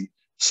fairly.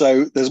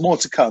 So there's more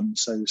to come,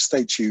 so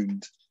stay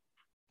tuned.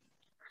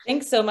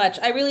 Thanks so much.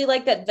 I really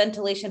like that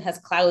ventilation has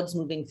clouds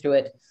moving through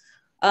it.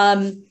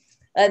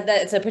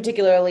 That's a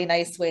particularly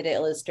nice way to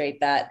illustrate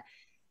that.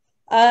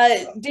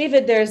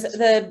 David,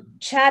 the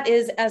chat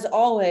is, as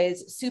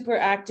always, super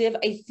active.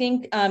 I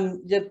think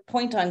the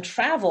point on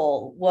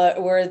travel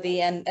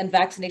and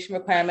vaccination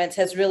requirements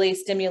has really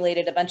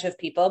stimulated a bunch of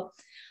people.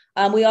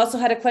 We also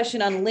had a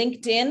question on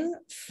LinkedIn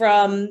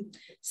from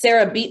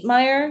Sarah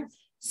Beatmeyer.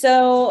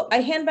 So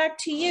I hand back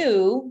to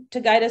you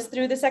to guide us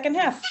through the second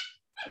half.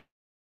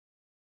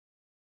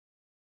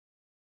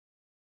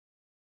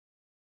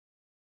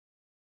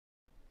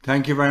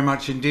 Thank you very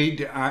much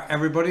indeed,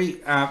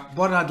 everybody.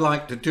 What I'd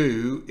like to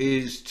do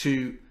is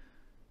to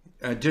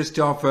just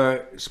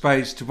offer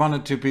space to 1 or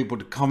 2 people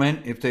to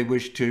comment if they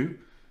wish to.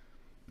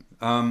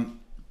 I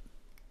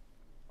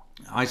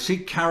see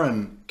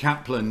Karen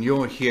Kaplan,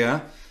 you're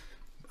here.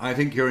 I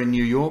think you're in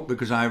New York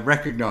because I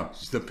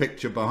recognize the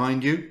picture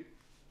behind you,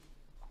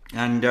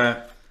 and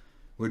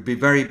would be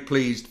very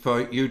pleased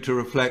for you to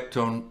reflect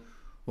on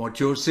what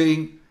you're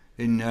seeing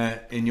in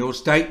your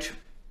state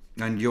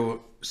and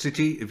your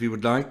city, if you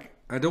would like.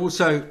 I'd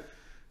also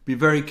be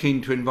very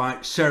keen to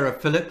invite Sarah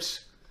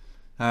Phillips.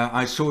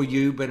 I saw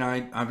you, but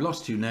I've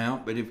lost you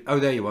now. But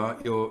there you are.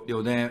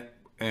 You're there.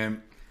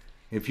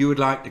 If you would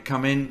like to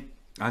come in,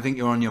 I think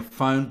you're on your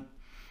phone.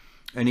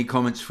 Any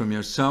comments from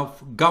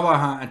yourself?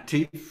 Gawaha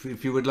Atif,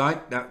 if you would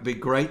like, that would be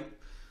great.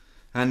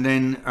 And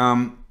then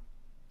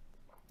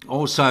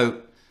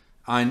also,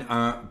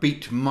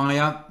 Beat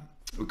Maya,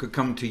 we could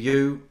come to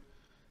you.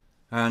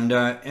 And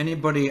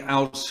anybody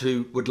else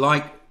who would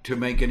like to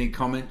make any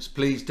comments,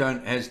 please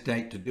don't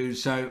hesitate to do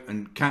so.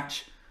 And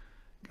Catch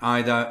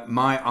either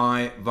my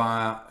eye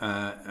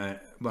via,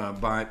 well,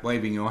 by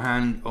waving your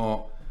hand,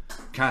 or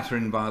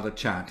Catherine via the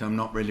chat. I'm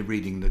not really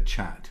reading the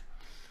chat.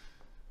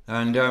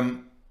 And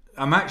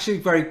I'm actually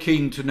very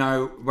keen to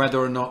know whether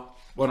or not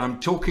what I'm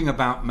talking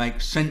about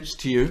makes sense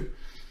to you.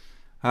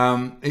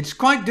 It's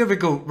quite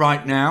difficult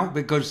right now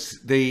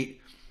because the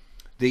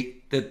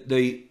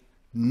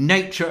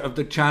nature of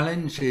the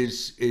challenge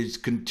is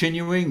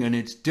continuing, and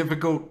it's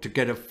difficult to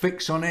get a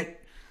fix on it.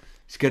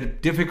 It's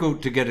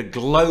difficult to get a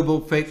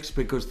global fix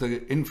because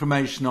the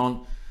information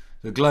on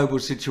the global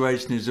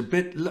situation is a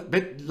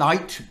bit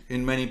light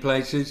in many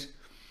places,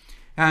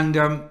 and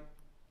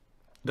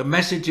the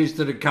messages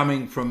that are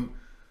coming from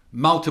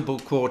multiple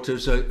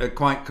quarters are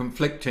quite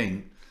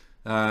conflicting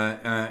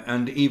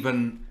and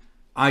even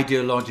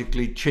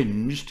ideologically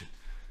tinged.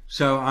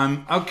 So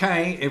I'm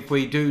okay if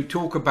we do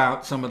talk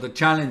about some of the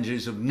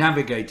challenges of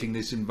navigating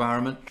this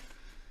environment,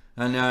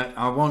 and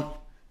I want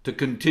to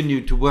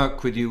continue to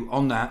work with you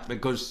on that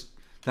because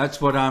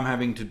that's what I'm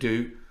having to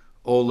do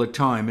all the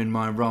time in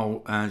my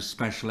role as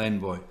Special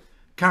Envoy.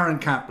 Karen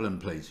Kaplan,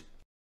 please.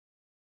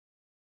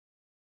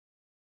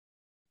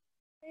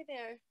 Hey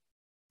there.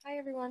 Hi,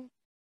 everyone.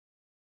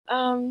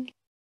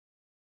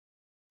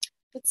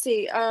 Let's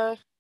see.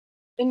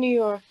 In New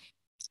York,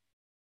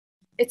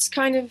 it's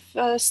kind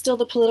of still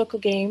the political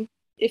game.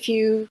 If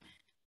you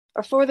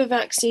are for the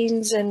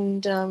vaccines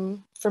and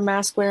for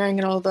mask wearing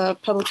and all the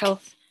public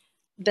health,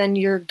 then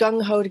you're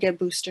gung-ho to get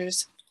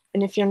boosters.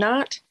 And if you're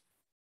not,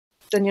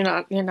 then you're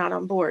not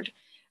on board.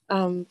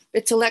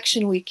 It's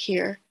election week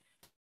here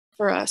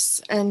for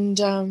us. And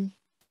the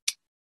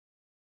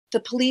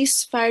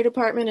police, fire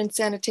department, and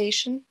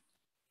sanitation,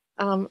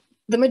 the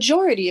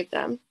majority of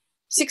them,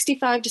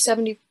 65 to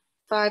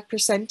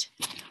 75%,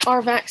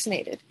 are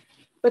vaccinated.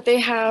 But they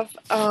have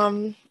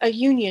a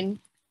union,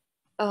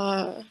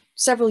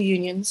 several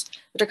unions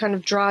that are kind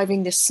of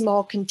driving this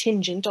small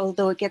contingent,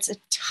 although it gets a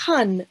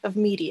ton of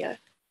media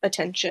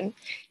attention,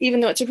 even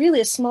though it's really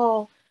a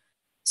small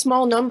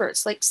number.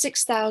 It's like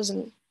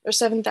 6,000 or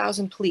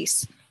 7,000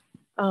 police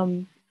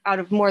out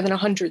of more than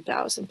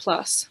 100,000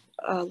 plus,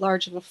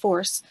 large of a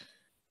force.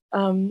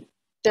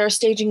 They're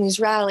staging these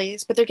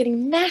rallies, but they're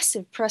getting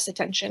massive press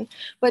attention.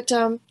 But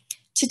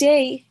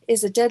today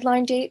is a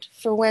deadline date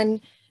for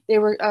when they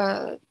were,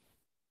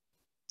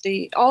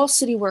 all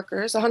city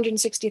workers,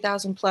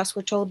 160,000 plus,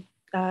 were told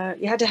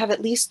you had to have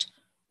at least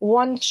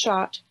one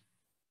shot,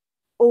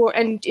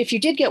 and if you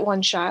did get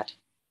one shot,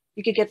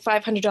 you could get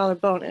 $500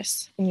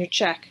 bonus in your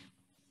check.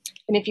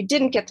 And if you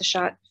didn't get the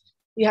shot,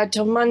 you had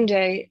till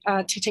Monday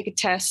to take a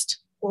test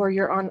or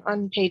you're on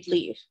unpaid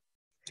leave.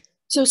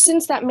 So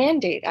since that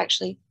mandate,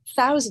 actually,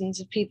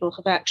 thousands of people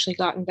have actually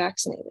gotten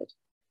vaccinated.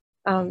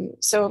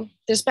 So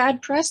there's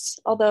bad press,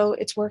 although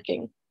it's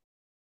working.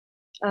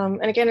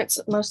 And again, it's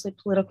mostly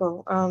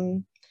political.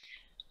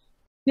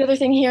 The other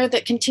thing here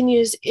that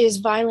continues is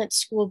violent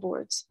school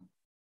boards.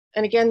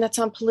 And again, that's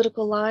on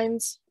political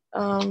lines,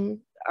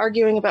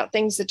 arguing about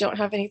things that don't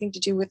have anything to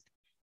do with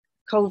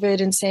COVID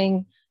and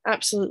saying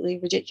absolutely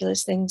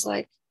ridiculous things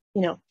like,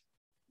 you know,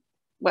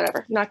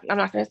 whatever. I'm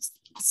not going to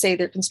say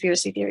they're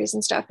conspiracy theories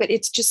and stuff, but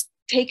it's just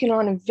taken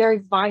on a very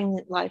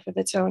violent life of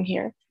its own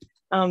here.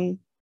 And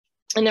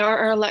there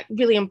are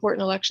really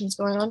important elections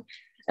going on.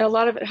 And a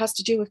lot of it has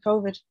to do with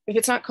COVID. If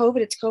it's not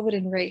COVID, it's COVID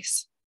and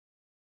race.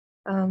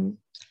 Not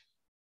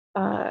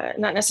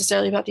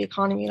necessarily about the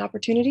economy and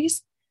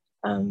opportunities.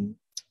 So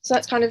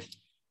that's kind of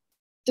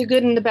the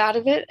good and the bad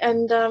of it.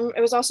 And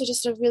it was also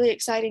just a really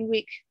exciting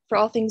week for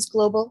all things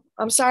global.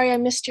 I'm sorry I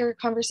missed your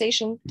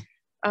conversation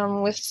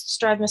with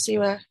Strive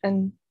Masiwa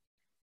and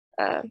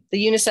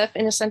the UNICEF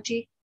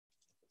Innocenti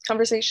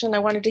conversation. I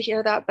wanted to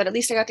hear that, but at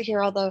least I got to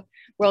hear all the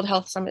World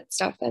Health Summit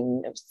stuff,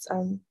 and it was,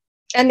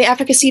 and the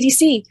Africa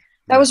CDC.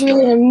 That was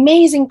really an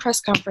amazing press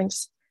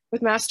conference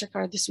with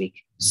MasterCard this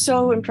week.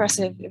 So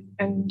impressive.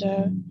 And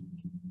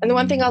the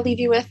one thing I'll leave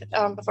you with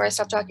before I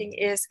stop talking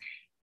is,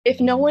 if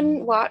no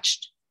one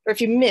watched, or if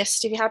you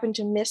happen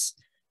to miss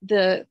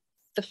the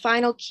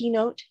final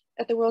keynote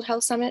at the World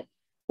Health Summit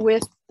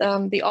with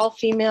the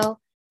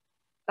all-female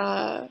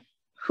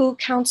WHO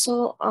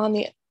Council on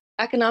the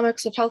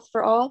Economics of Health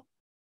for All,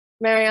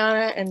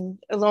 Mariana and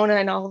Ilona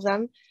and all of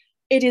them,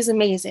 it is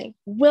amazing.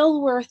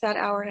 Well worth that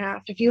hour and a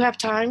half if you have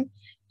time.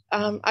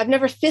 I've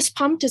never fist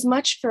pumped as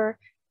much for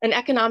an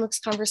economics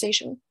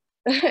conversation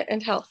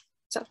and health.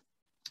 So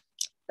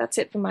that's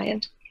it from my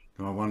end.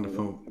 Oh,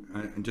 wonderful.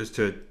 And just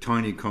a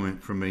tiny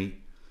comment from me.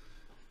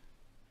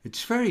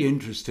 It's very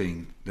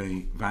interesting,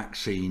 the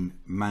vaccine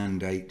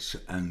mandates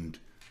and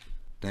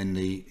then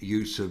the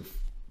use of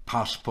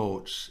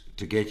passports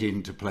to get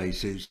into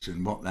places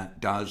and what that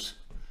does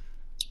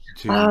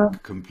to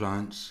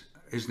compliance,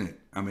 isn't it?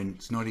 I mean,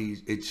 it's not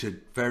easy. It's a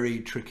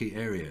very tricky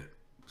area.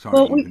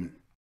 Sorry.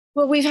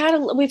 Well, we've had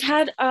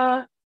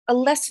a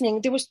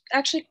lessening. There was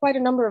actually quite a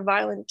number of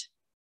violent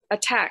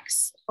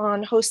attacks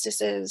on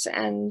hostesses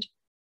and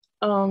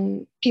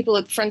people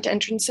at front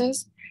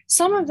entrances.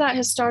 Some of that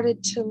has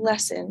started to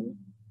lessen,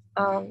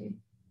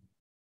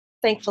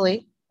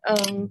 thankfully,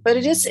 but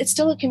it's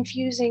still a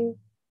confusing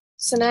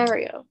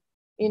scenario.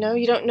 You know,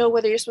 you don't know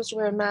whether you're supposed to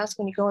wear a mask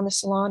when you go in the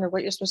salon or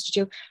what you're supposed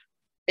to do.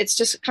 It's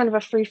just kind of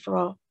a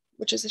free-for-all,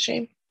 which is a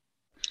shame.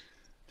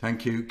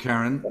 Thank you,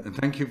 Karen, and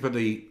thank you for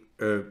the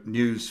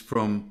news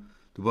from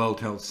the World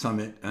Health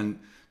Summit and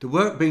the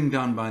work being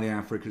done by the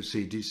Africa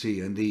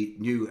CDC and the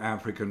new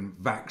African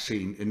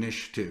vaccine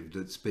initiative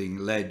that's being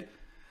led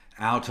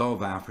out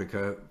of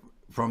Africa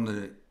from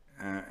the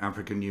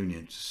African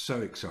Union. It's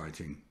so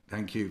exciting.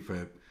 Thank you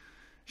for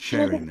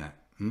sharing that.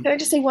 Can I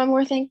just say one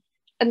more thing,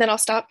 and then I'll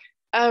stop?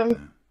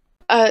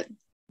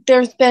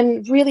 There's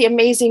been really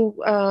amazing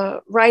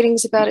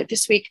writings about it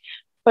this week,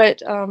 but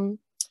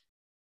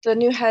the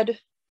new head,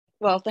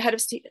 the head of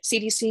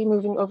CDC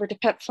moving over to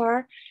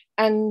PEPFAR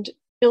and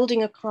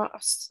building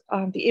across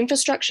the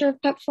infrastructure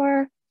of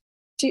PEPFAR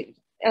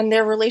and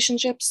their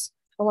relationships,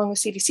 along with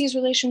CDC's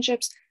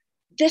relationships.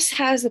 This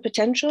has the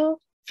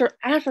potential for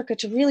Africa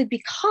to really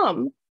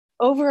become,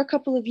 over a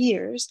couple of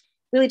years,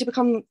 really to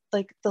become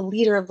like the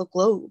leader of the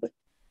globe.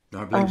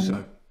 I believe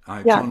so.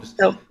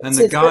 So and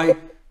the guy,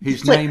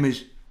 his name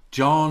is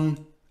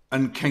John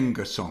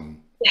Nkengasong.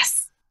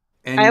 Yes.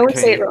 I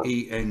always say it wrong.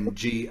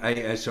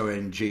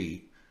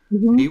 Nkengasong.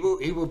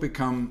 He will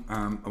become,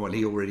 well,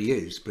 he already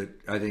is, but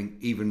I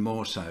think even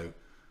more so,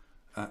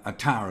 a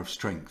tower of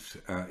strength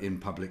in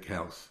public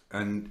health.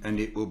 And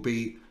it will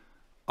be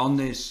on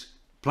this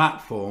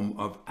platform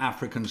of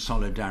African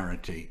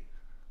solidarity,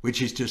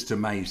 which is just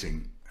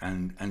amazing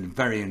and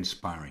very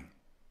inspiring.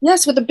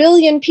 Yes, with 1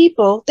 billion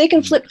people, they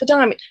can flip the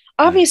dime.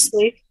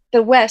 Obviously,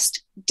 the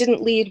West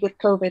didn't lead with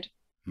COVID.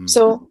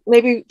 So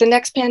maybe the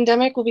next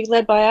pandemic will be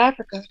led by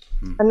Africa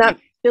and that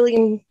 1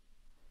 billion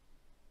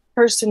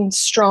person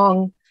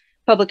strong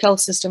public health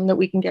system that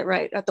we can get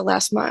right at the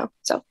last mile.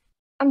 So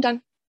I'm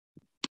done.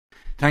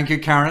 Thank you,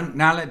 Karen.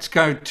 Now let's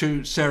go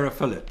to Sarah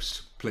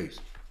Phillips, please.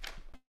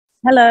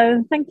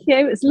 Hello, thank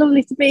you. It's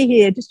lovely to be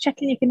here. Just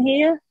checking you can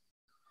hear.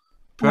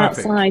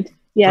 Perfect. I'm outside.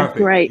 Yeah, Perfect.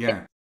 Great.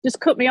 Yeah. Just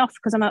cut me off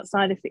because I'm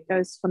outside if it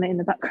goes funny in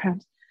the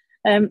background.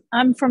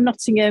 I'm from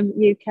Nottingham,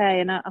 UK,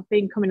 and I've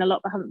been coming a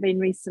lot, but haven't been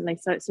recently.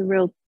 So it's a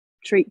real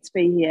treat to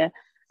be here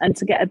and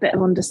to get a bit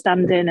of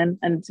understanding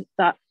and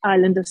that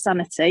island of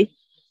sanity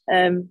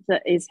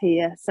that is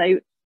here. So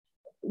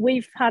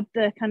we've had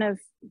the kind of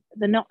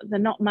the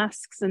not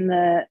masks and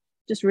the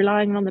just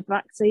relying on the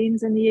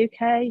vaccines in the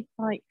UK,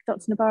 like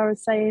Dr. Nabarro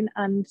was saying,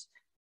 and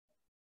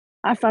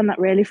I found that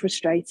really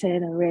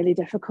frustrating and really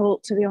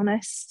difficult, to be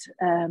honest.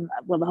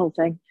 Well, the whole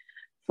thing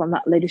from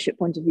that leadership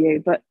point of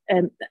view. But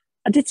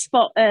I did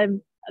spot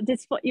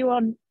you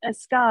on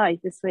Sky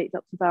this week,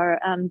 Dr. Nabarro,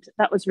 and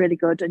that was really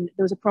good. And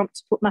there was a prompt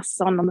to put masks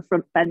on the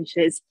front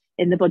benches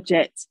in the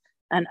budget,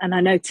 and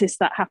I noticed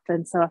that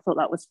happened. So I thought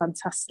that was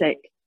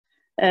fantastic.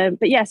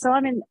 But yeah, so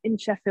I'm in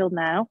Sheffield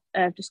now.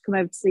 I've just come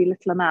over to see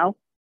little Amal,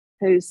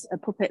 who's a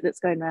puppet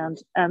that's going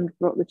around, and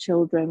brought the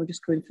children. We're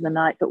just going for the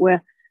night, but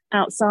we're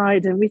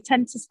outside and we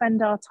tend to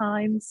spend our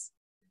times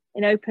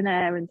in open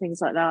air and things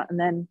like that. And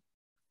then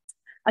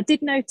I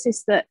did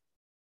notice that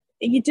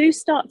you do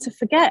start to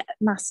forget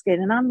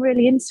masking, and I'm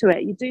really into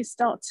it. You do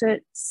start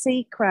to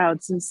see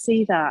crowds and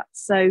see that.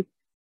 So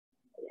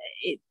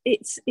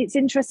it's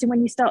interesting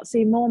when you start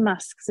seeing more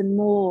masks and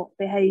more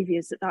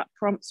behaviours that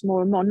prompts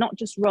more and more, not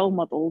just role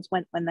models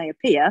when they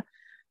appear,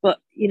 but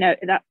you know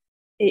that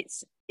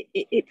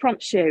it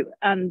prompts you.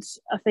 And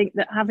I think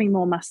that having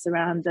more masks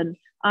around, and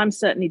I'm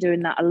certainly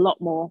doing that a lot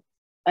more,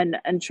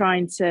 and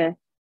trying to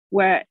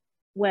where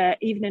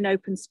even in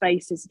open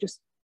spaces,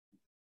 just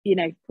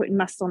putting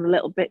masks on a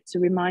little bit to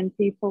remind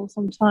people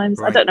sometimes.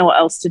 Right. I don't know what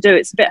else to do.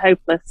 It's a bit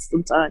hopeless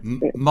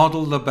sometimes.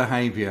 Model the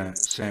behaviour,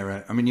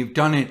 Sarah. I mean, you've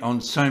done it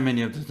on so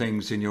many of the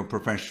things in your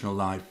professional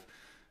life.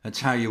 That's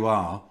how you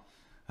are.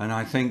 And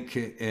I think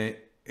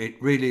it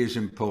really is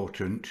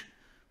important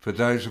for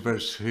those of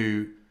us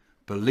who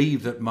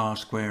believe that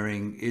mask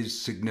wearing is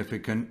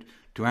significant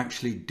to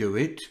actually do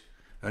it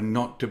and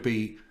not to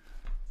be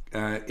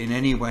in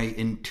any way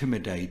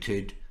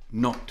intimidated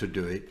not to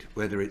do it,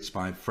 whether it's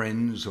by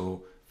friends or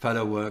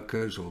fellow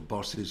workers or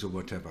bosses or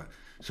whatever.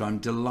 So I'm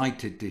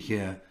delighted to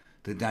hear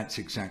that that's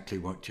exactly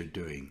what you're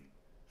doing.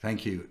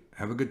 Thank you.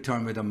 Have a good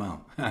time with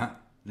Amal.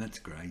 That's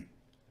great.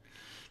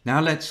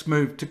 Now let's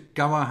move to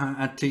Gawaha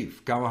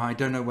Atif. Gawaha, I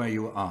don't know where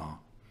you are.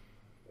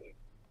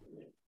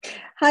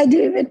 Hi,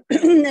 David,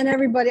 and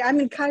everybody. I'm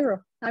in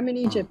Cairo. I'm in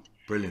Egypt. Oh,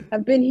 brilliant.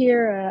 I've been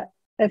here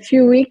a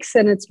few weeks,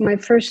 and it's my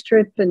first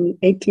trip in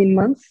 18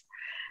 months.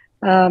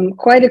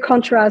 Quite a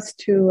contrast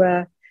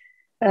to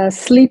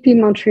sleepy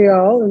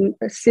Montreal, and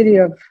a city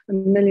of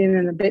 1 million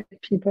and a bit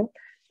people,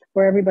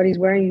 where everybody's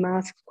wearing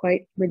masks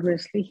quite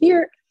rigorously.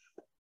 Here,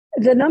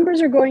 the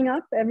numbers are going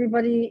up.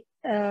 Everybody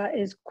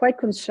is quite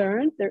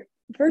concerned. There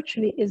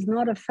virtually is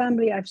not a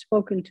family I've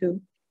spoken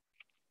to,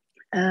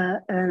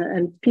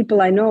 and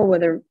people I know,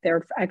 whether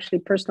they're actually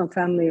personal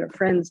family or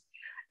friends,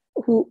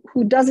 who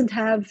doesn't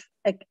have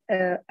a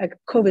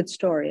COVID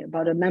story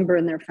about a member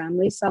in their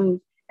family. Some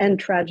end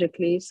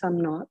tragically, some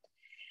not.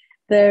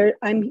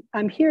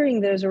 I'm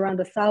hearing there's around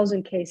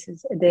 1,000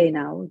 cases a day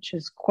now, which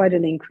is quite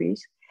an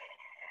increase.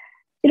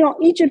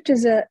 Egypt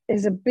is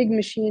a big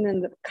machine,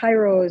 and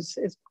Cairo is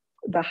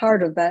the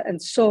heart of that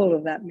and soul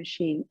of that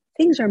machine.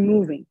 Things are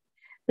moving.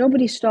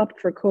 Nobody stopped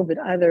for COVID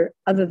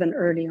other than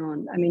early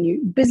on. I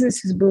mean,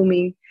 business is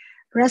booming,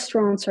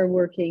 restaurants are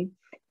working.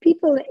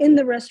 People in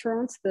the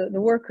restaurants, the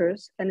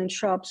workers, and in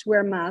shops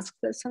wear masks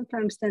that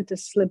sometimes tend to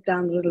slip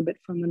down a little bit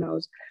from the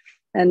nose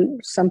and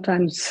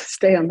sometimes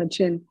stay on the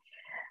chin.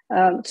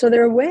 So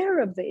they're aware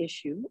of the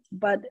issue,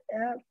 but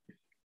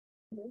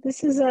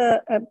this is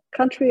a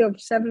country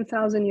of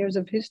 7,000 years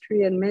of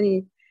history and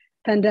many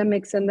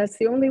pandemics, and that's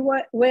the only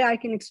way I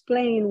can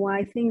explain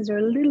why things are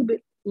a little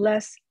bit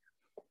less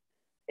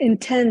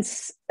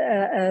intense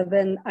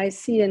than I've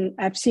seen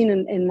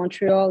in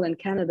Montreal and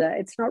Canada.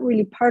 It's not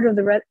really part of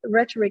the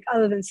rhetoric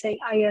other than saying,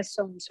 yes,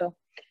 so-and-so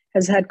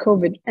has had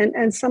COVID.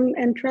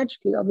 And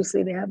tragically,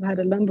 obviously, they have had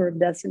a number of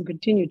deaths and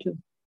continue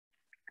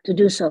to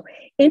do so.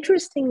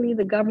 Interestingly,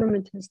 the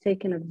government has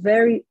taken a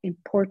very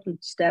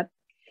important step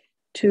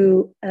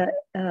to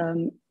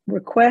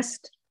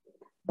request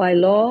by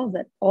law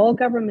that all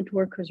government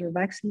workers are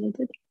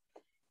vaccinated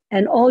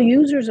and all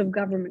users of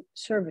government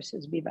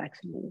services be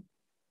vaccinated.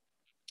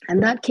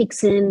 And that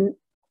kicks in,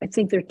 I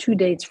think there are 2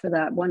 dates for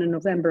that, one in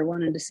November,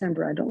 one in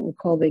December. I don't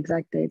recall the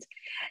exact dates.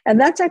 And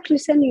that's actually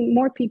sending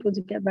more people to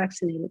get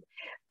vaccinated.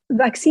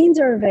 Vaccines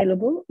are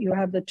available. You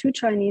have the 2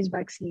 Chinese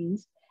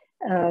vaccines.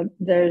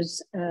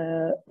 There's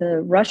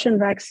the Russian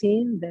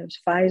vaccine, there's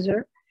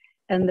Pfizer,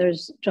 and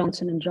there's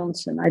Johnson &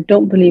 Johnson. I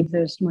don't believe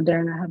there's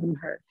Moderna, I haven't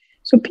heard.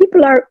 So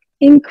people are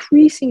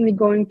increasingly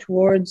going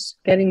towards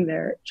getting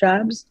their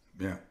jabs,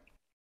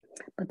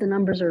 but the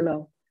numbers are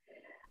low.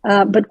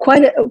 But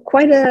quite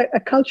a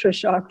culture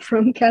shock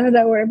from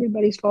Canada, where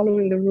everybody's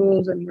following the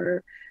rules and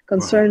we're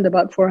concerned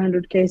about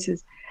 400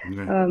 cases.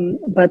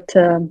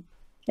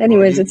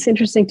 Anyways, it's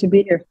interesting to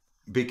be here.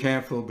 Be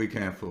careful,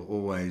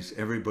 always.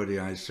 Everybody,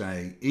 I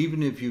say,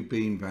 even if you've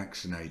been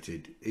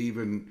vaccinated,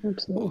 even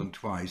more than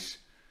twice,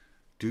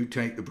 do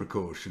take the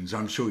precautions.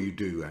 I'm sure you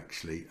do,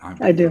 actually.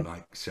 I do.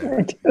 Like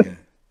Sarah. Yeah.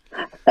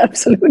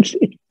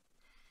 Absolutely.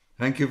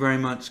 Thank you very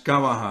much,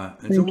 Gawaha.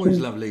 It's always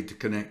lovely to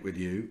connect with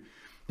you.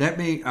 Let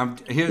me,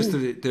 here's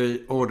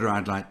the order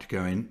I'd like to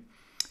go in.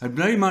 I'd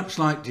very much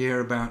like to hear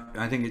about,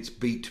 I think it's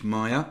Beat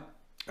Maya.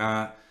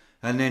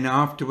 And then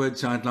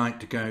afterwards, I'd like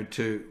to go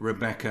to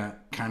Rebecca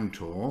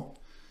Cantor.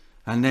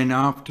 And then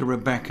after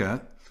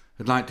Rebecca,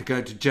 I'd like to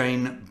go to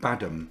Jane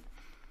Badham.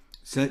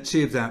 So let's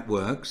see if that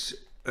works.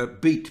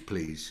 Beat,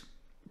 please.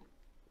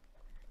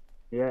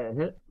 Yeah,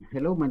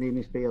 hello, my name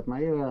is Beat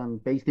Meyer. I'm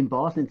based in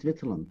Basel in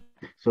Switzerland.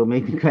 So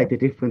maybe quite a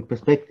different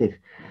perspective.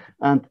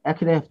 And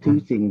actually I have two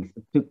things,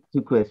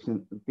 two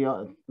questions.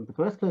 The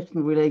first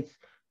question relates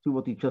to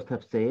what you just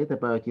have said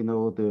about,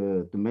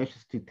 the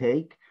measures to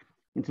take.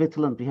 In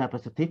Switzerland, we have a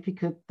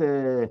certificate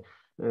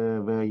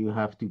where you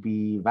have to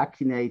be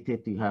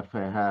vaccinated, you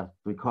have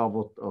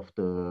recovered of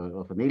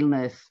an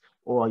illness,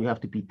 or you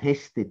have to be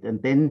tested,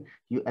 and then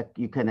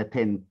you can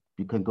attend.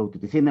 You can go to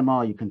the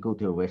cinema, you can go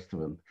to a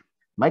restaurant.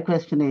 My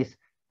question is,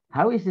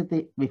 how is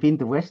it within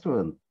the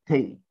restaurant?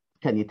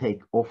 Can you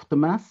take off the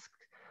mask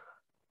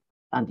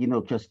and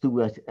just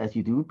do as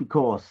you do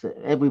because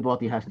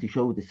everybody has to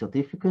show the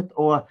certificate,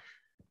 or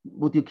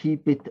would you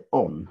keep it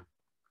on?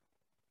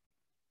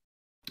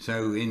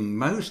 So in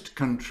most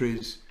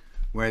countries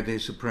where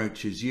this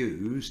approach is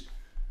used,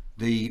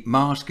 the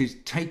mask is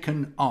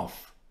taken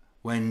off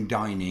when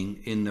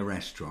dining in the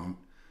restaurant,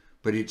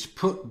 but it's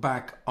put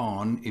back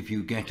on if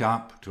you get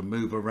up to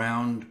move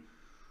around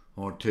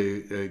or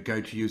to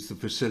go to use the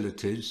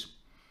facilities.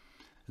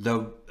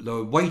 The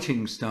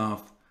waiting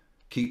staff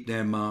keep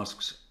their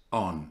masks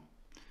on.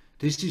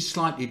 This is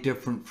slightly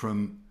different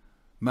from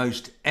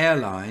most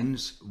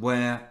airlines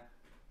where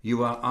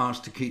you are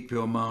asked to keep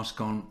your mask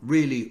on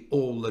really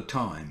all the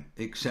time,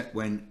 except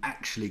when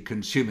actually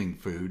consuming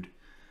food.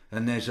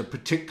 And there's a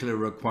particular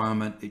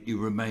requirement that you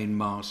remain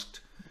masked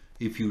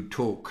if you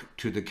talk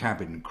to the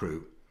cabin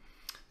crew.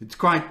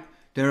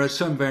 There are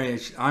some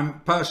variations. I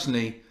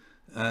personally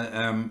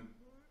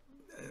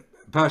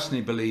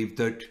believe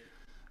that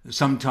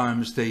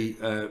sometimes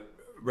the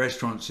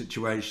restaurant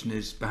situation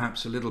is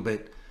perhaps a little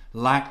bit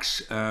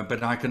lax,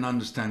 but I can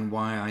understand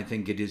why. I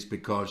think it is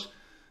because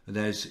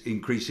there's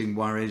increasing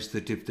worries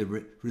that if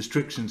the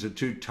restrictions are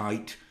too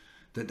tight,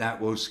 that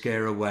will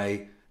scare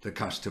away the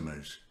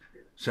customers.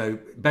 So,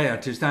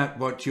 Beat, is that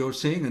what you're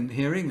seeing and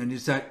hearing? And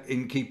is that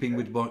in keeping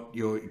with what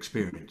your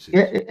experience is?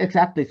 Yeah,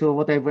 exactly. So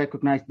what I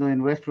recognize now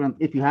in restaurant,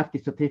 if you have the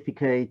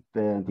certificate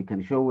and you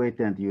can show it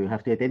and you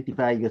have to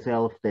identify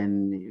yourself,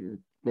 then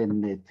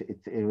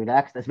it's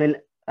relaxed as well.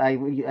 I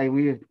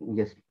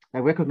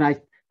recognize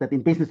that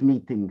in business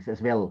meetings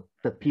as well,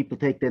 that people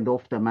take then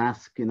off the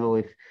mask.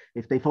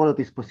 If they follow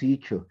this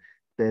procedure,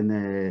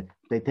 then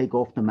they take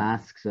off the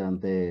masks and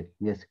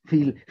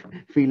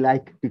feel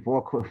like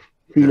before,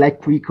 feel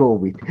like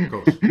pre-COVID.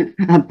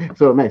 And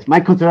so my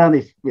concern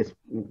is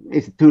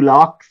it too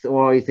lax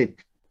or is it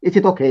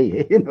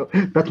okay?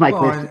 That's my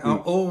question.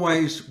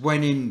 Always,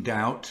 when in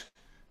doubt,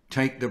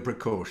 take the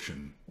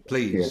precaution.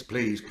 Please,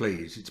 please,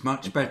 please. It's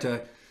much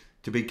better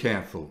to be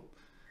careful.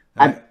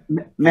 And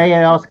may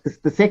I ask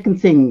the second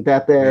thing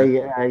that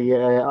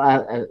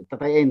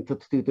I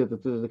entered to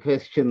the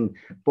question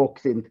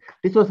box in?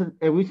 This was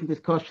a recent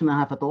discussion. I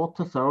have a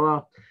daughter,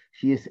 Sarah.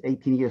 She is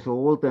 18 years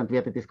old, and we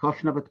had a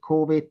discussion about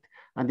COVID.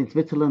 And in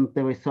Switzerland,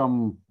 there are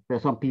some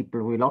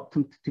people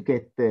reluctant to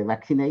get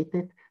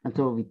vaccinated, and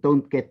so we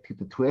don't get to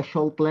the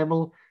threshold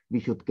level we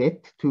should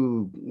get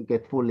to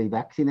get fully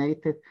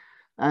vaccinated.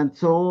 And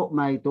so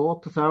my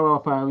daughter Sarah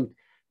found,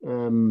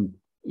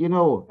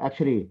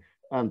 actually.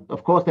 And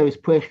of course, there is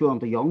pressure on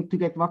the young to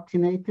get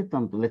vaccinated,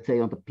 and let's say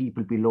on the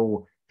people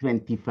below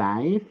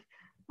 25.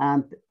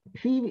 And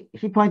she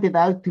pointed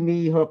out to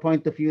me her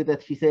point of view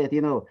that she said,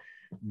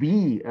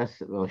 we as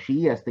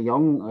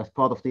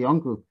part of the young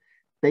group,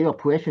 they are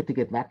pressured to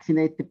get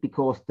vaccinated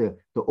because the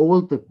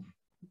older,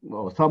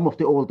 or some of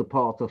the older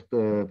part of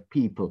the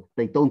people,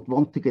 they don't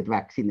want to get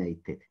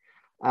vaccinated.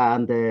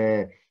 And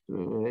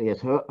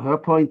yes, her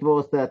point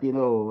was that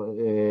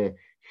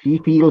she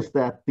feels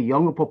that the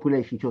younger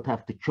population should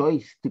have the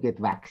choice to get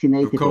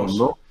vaccinated or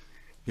not,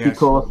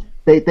 because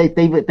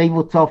they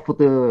would suffer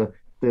the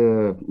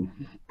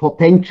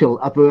potential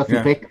adverse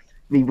effects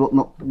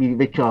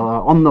which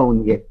are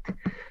unknown yet.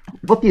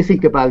 What do you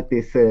think about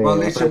this?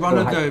 Well, it's one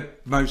of the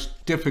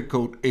most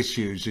difficult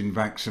issues in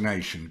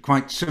vaccination.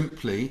 Quite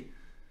simply,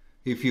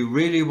 if you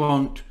really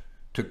want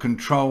to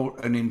control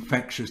an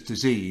infectious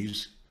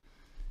disease,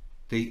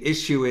 the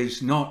issue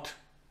is not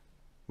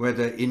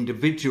whether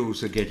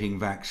individuals are getting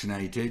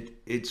vaccinated,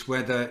 it's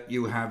whether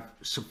you have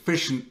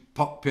sufficient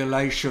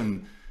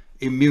population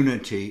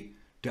immunity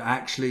to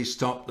actually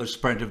stop the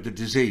spread of the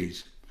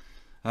disease.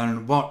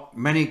 And what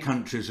many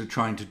countries are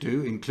trying to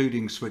do,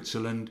 including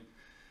Switzerland,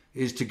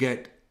 is to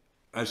get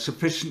a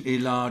sufficiently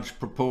large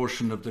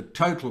proportion of the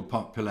total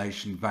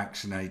population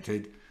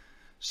vaccinated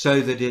so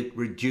that it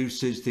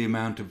reduces the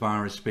amount of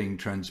virus being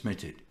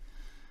transmitted.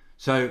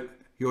 So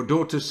your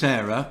daughter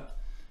Sarah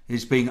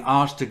is being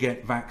asked to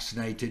get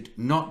vaccinated,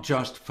 not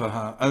just for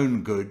her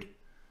own good,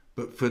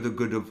 but for the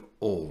good of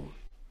all.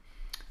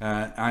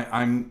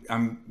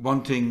 I'm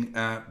wanting,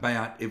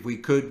 Beat, if we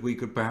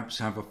could perhaps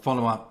have a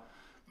follow-up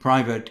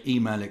private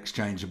email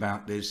exchange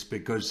about this,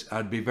 because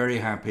I'd be very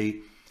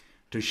happy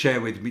to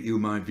share with you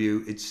my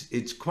view.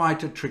 It's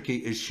quite a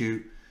tricky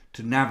issue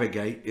to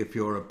navigate if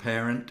you're a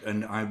parent,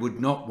 and I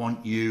would not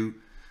want you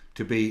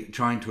to be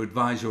trying to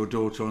advise your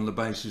daughter on the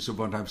basis of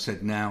what I've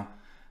said now.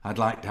 I'd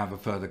like to have a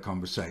further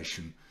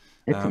conversation.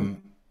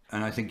 And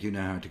I think you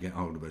know how to get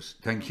hold of us.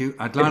 Thank you.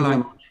 I'd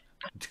like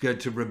to go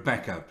to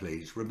Rebecca,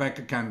 please.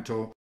 Rebecca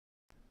Cantor,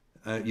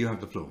 you have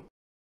the floor.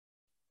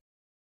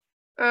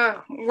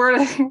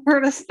 Where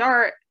to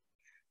start?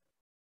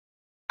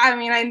 I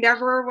mean, I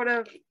never would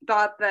have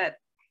thought that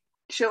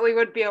Chile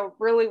would be a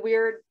really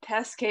weird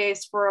test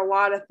case for a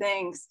lot of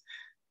things.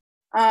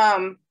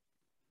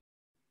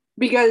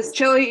 Because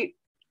Chile,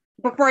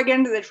 before I get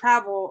into the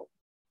travel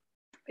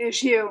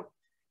issue,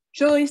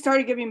 Chile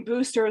started giving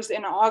boosters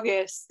in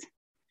August.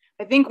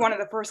 I think one of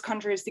the first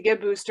countries to give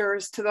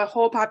boosters to the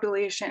whole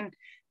population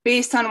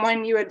based on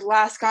when you had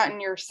last gotten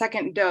your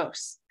second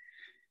dose.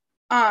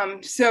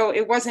 So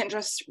it wasn't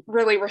just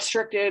really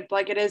restricted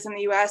like it is in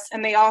the US.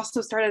 And they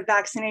also started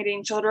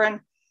vaccinating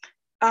children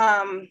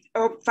 5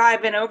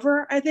 and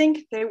over, I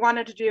think. They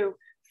wanted to do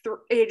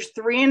age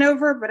 3 and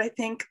over, but I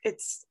think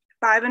it's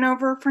 5 and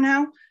over for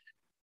now.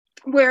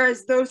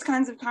 Whereas those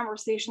kinds of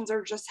conversations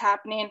are just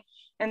happening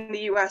in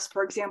the US,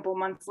 for example,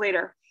 months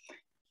later.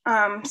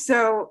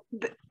 So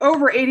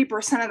over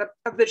 80%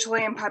 of the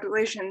Chilean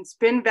population's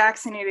been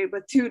vaccinated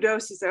with 2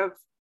 doses of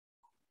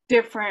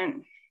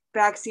different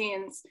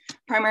vaccines,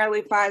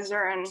 primarily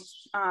Pfizer and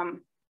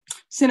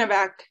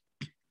Sinovac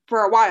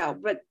for a while.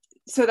 But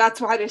so that's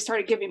why they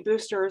started giving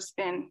boosters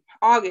in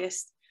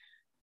August.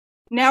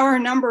 Now our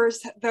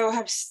numbers, though,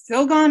 have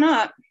still gone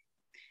up.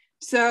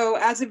 So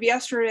as of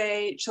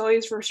yesterday,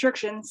 Chile's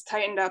restrictions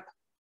tightened up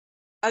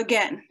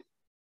again.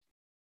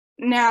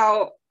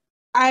 Now,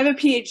 I have a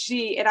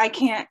PhD and I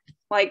can't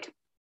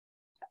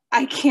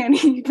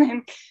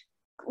even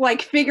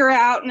figure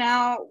out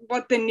now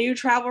what the new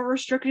travel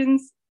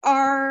restrictions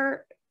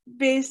are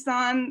based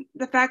on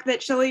the fact that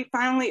Chile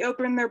finally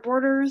opened their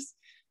borders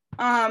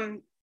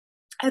at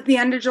the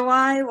end of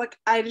July.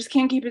 I just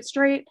can't keep it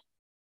straight.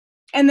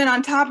 And then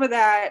on top of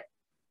that,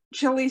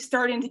 Chile's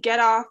starting to get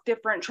off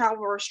different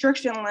travel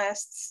restriction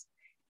lists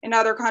in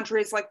other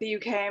countries like the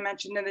UK I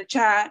mentioned in the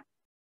chat,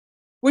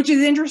 which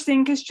is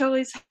interesting because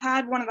Chile's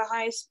had one of the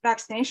highest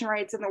vaccination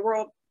rates in the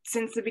world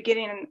since the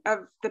beginning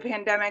of the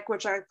pandemic,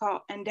 which I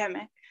call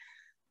endemic.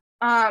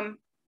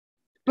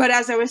 But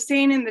as I was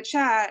saying in the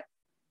chat,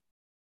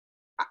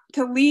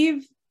 to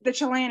leave the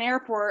Chilean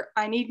airport,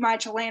 I need my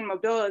Chilean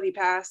mobility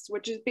pass,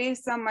 which is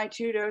based on my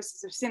 2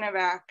 doses of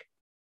Sinovac.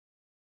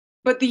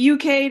 But the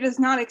UK does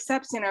not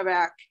accept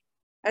Sinovac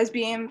as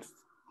being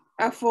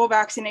a full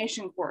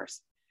vaccination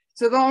course.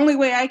 So the only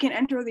way I can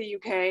enter the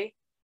UK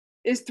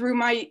is through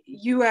my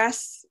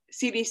US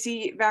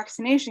CDC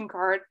vaccination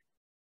card,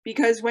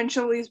 because when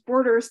Chile's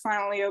borders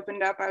finally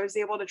opened up, I was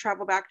able to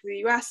travel back to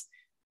the US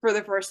for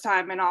the first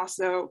time in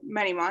also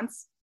many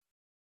months.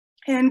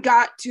 and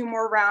got 2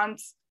 more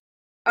rounds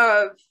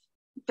of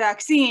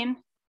vaccine,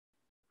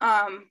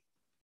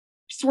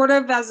 sort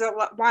of as a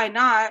why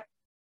not,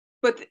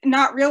 but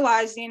not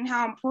realizing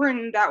how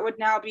important that would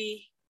now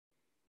be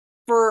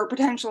for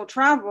potential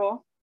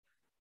travel.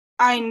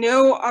 I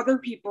know other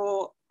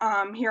people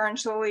here in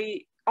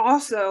Chile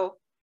also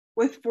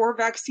with 4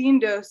 vaccine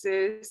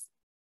doses,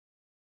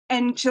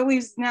 and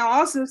Chile's now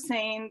also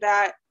saying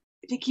that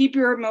to keep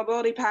your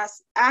mobility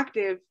pass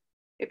active,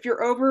 if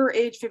you're over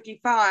age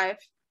 55,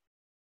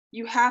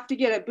 you have to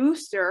get a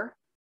booster.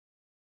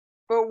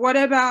 But what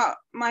about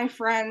my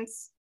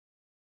friends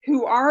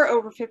who are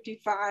over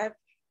 55,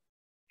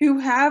 who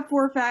have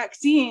 4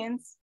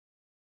 vaccines,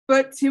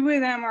 but 2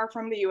 of them are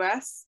from the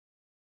US?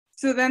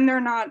 So then they're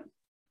not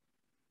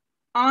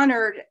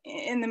honored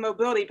in the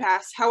mobility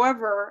pass.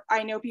 However,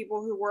 I know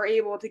people who were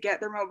able to get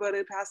their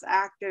mobility pass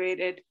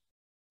activated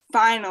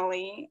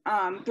finally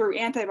through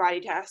antibody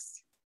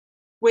tests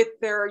with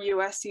their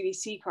US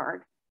CDC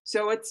card.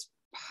 So it's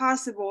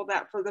possible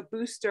that for the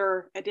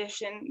booster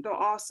edition, they'll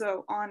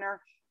also honor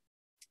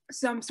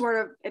some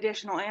sort of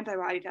additional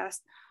antibody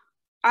test.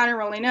 I don't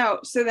really know.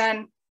 So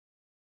then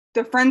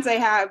the friends I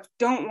have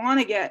don't want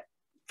to get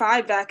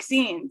 5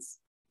 vaccines,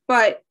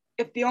 but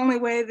if the only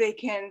way they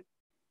can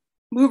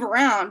move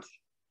around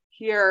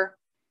here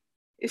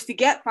is to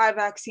get 5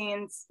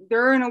 vaccines,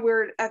 they're in a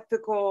weird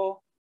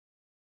ethical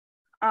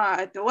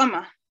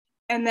dilemma.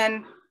 And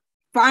then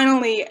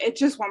finally, it's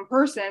just one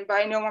person, but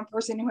I know one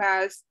person who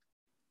has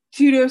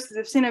 2 doses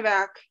of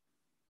Sinovac,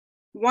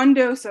 1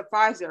 dose of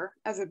Pfizer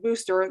as a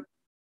booster,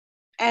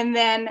 and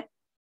then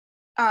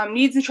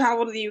needs to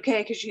travel to the UK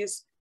because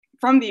she's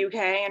from the UK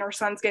and her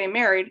son's getting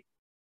married,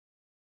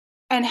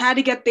 and had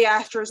to get the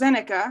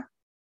AstraZeneca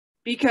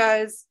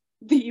because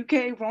the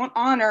UK won't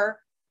honor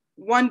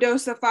 1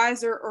 dose of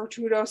Pfizer or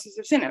 2 doses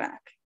of Sinovac.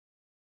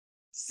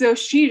 So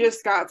she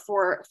just got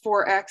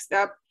 4X'd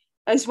up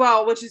as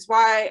well, which is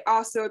why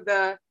also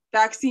the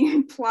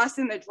vaccine plus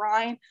in the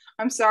drawing,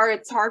 I'm sorry,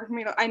 it's hard for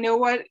me to, I know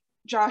what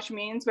Josh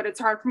means, but it's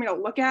hard for me to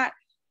look at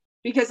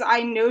because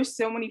I know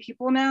so many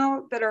people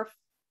now that are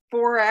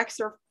 4X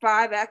or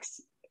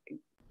 5X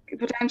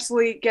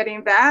potentially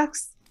getting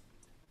vaxxed.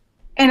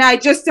 And I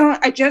just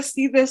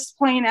see this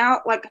playing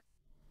out. Like,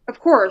 of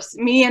course,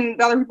 me and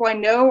the other people I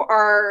know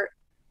are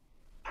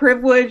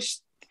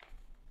privileged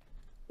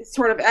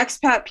sort of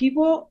expat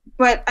people,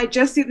 but I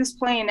just see this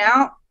playing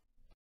out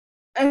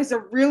as a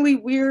really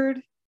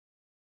weird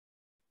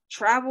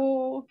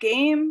travel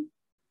game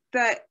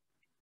that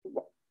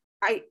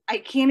I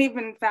can't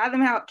even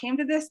fathom how it came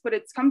to this, but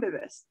it's come to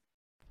this.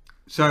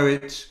 So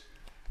it's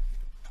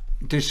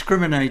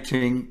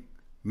discriminating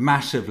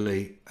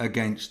massively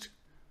against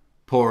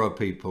poorer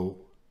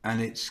people,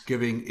 and it's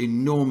giving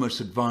enormous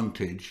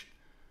advantage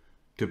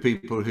to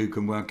people who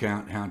can work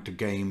out how to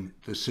game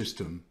the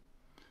system.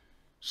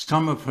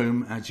 Some of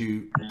whom, as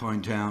you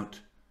point out,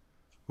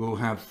 will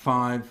have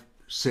 5,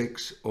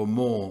 6 or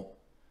more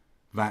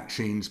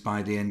vaccines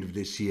by the end of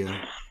this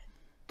year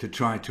to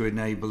try to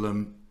enable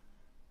them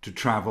to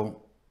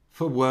travel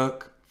for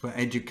work, for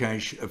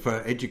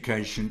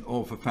education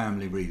or for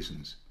family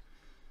reasons.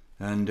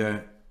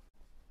 And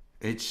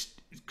it's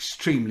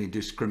extremely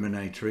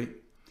discriminatory.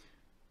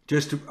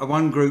 Just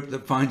one group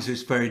that finds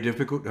this very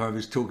difficult, who I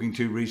was talking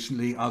to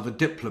recently, are the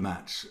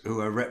diplomats who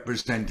are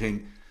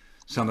representing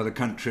some of the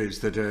countries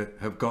that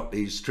have got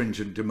these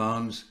stringent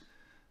demands.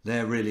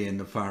 They're really in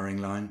the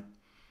firing line.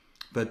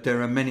 But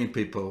there are many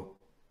people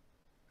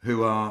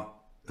who are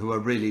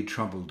really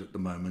troubled at the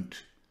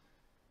moment.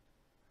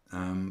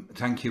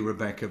 Thank you,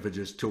 Rebecca, for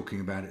just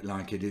talking about it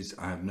like it is.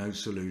 I have no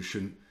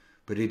solution,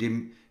 but it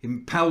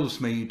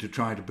impels me to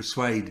try to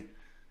persuade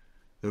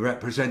the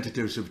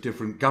representatives of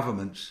different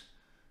governments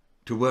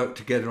to work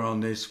together on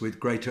this with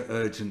greater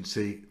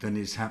urgency than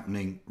is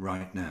happening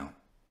right now.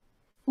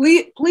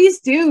 Please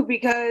do,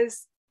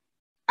 because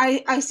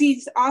I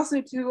see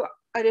also 2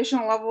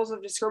 additional levels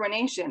of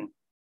discrimination.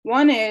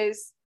 One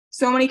is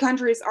so many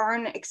countries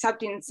aren't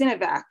accepting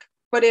Sinovac,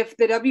 but if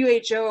the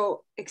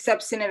WHO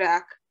accepts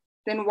Sinovac,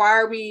 then why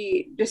are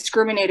we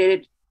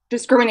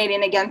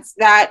discriminating against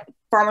that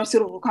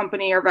pharmaceutical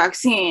company or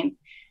vaccine?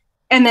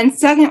 And then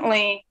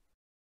secondly,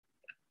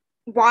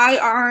 why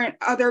aren't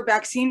other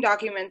vaccine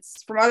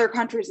documents from other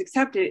countries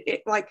accepted?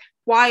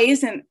 Why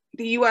isn't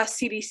the US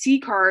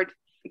CDC card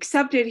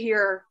accepted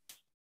here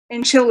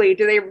in Chile?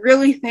 Do they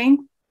really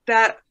think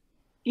that,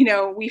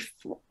 we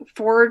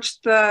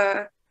forged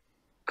the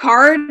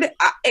card?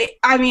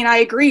 I mean, I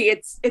agree.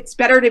 It's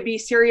better to be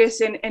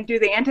serious and do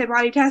the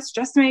antibody test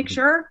just to make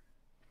sure.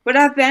 But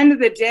at the end of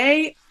the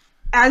day,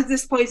 as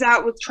this plays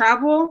out with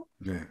travel,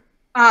 the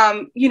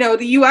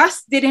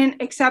US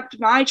didn't accept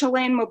my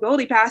Chilean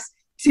mobility pass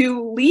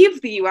to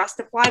leave the US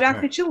to fly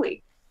back to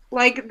Chile.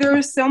 Like,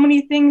 there's so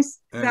many things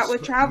that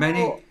with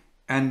travel.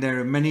 And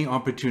there are many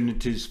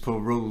opportunities for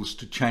rules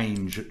to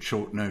change at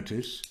short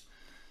notice.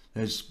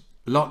 There's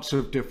lots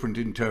of different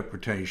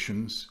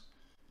interpretations.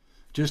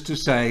 Just to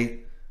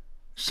say,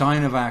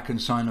 Sinovac and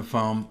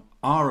Sinopharm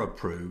are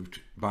approved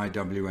by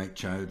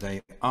WHO.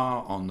 They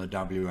are on the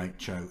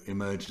WHO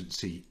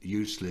emergency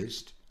use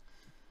list.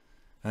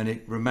 And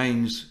it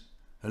remains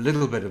a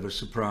little bit of a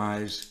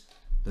surprise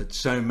that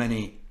so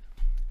many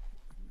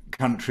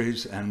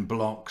countries and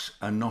blocks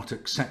are not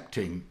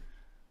accepting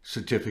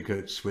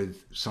certificates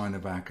with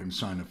Sinovac and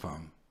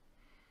Sinopharm.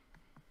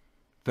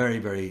 Very,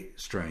 very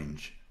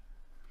strange.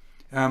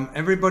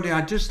 Everybody,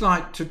 I'd just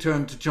like to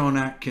turn to John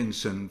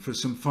Atkinson for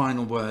some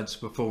final words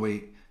before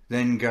we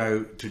then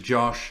go to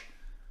Josh,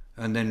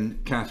 and then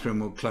Catherine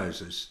will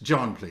close us.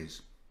 John,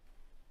 please.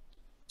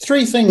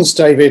 Three things,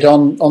 David,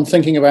 on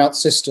thinking about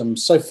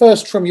systems. So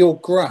first, from your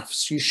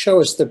graphs, you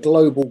show us the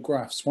global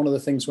graphs. One of the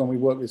things when we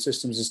work with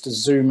systems is to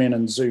zoom in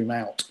and zoom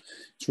out.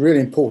 It's really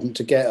important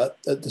to get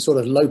at the sort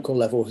of local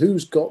level.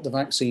 Who's got the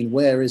vaccine?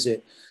 Where is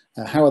it?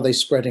 How are they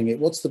spreading it?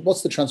 What's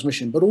the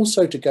transmission? But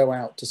also to go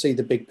out to see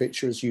the big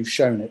picture as you've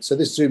shown it. So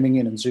this zooming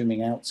in and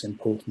zooming out is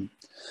important.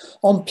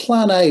 On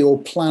plan A or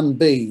plan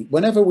B,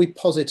 whenever we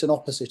posit an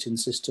opposite in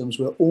systems,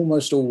 we're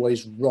almost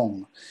always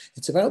wrong.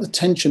 It's about the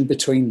tension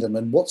between them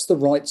and what's the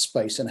right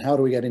space and how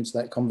do we get into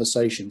that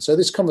conversation. So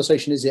this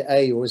conversation, is it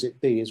A or is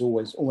it B, is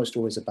almost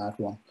always a bad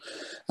one.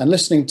 And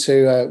listening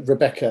to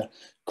Rebecca,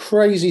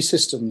 crazy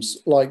systems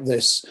like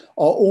this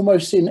are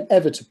almost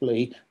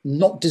inevitably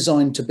not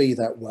designed to be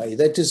that way.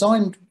 They're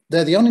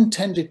the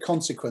unintended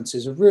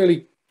consequences of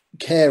really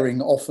caring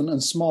often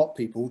and smart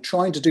people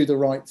trying to do the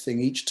right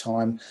thing each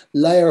time,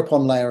 layer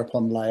upon layer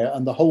upon layer,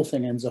 and the whole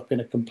thing ends up in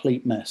a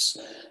complete mess.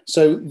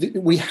 So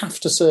we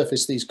have to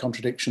surface these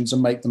contradictions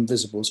and make them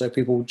visible so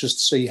people just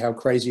see how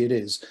crazy it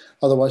is.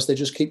 Otherwise they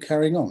just keep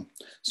carrying on.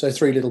 So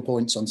 3 little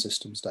points on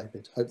systems,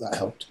 David. Hope that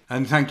helped.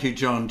 And thank you,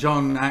 John.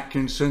 John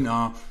Atkinson,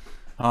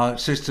 our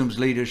systems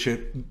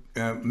leadership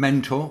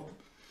mentor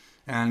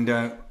and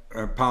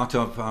part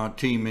of our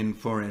team in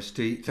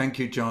 4SD. Thank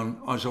you,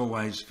 John, as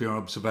always, for your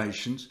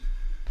observations.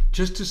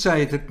 Just to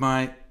say that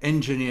my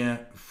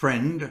engineer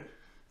friend,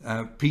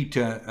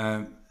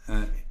 Peter,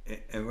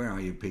 where are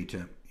you,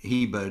 Peter?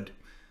 Hebert,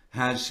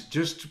 has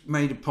just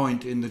made a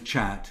point in the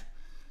chat,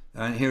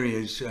 and here he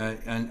is,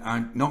 and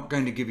I'm not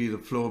going to give you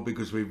the floor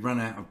because we've run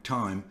out of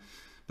time,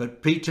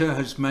 but Peter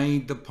has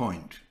made the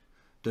point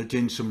that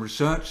in some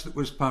research that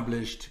was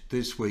published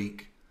this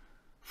week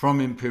from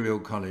Imperial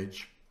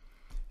College,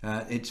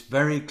 it's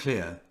very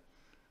clear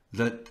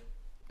that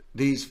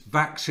these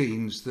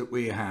vaccines that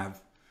we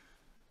have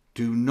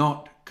do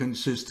not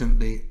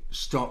consistently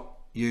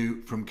stop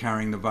you from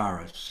carrying the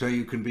virus. So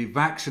you can be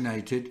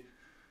vaccinated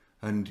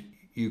and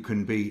you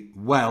can be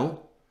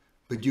well,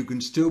 but you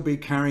can still be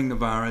carrying the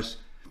virus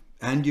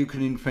and you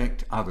can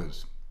infect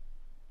others.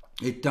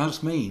 It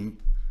does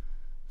mean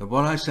that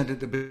what I said at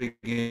the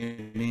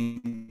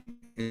beginning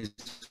is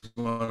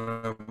what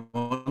I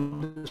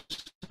want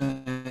to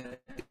say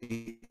at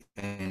the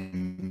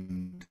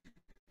end.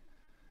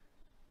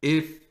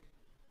 If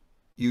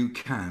you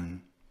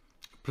can,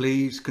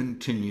 please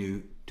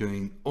continue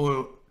doing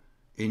all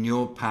in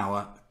your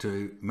power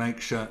to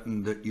make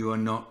certain that you are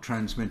not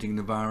transmitting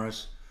the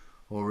virus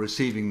or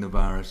receiving the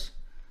virus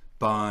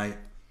by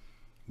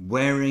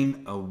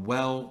wearing a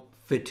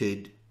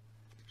well-fitted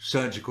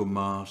surgical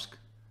mask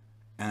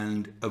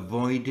and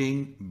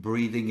avoiding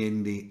breathing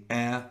in the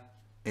air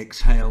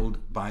exhaled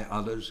by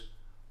others,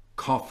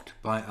 coughed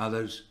by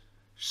others,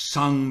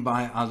 sung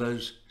by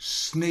others,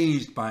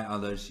 sneezed by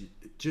others. You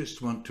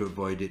just want to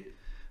avoid it,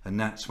 and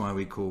that's why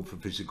we call for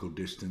physical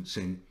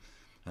distancing,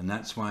 and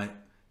that's why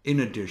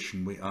in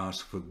addition we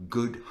ask for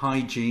good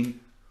hygiene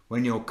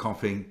when you're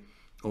coughing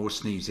or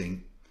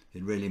sneezing.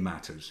 It really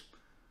matters.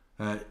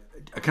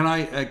 Can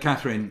I,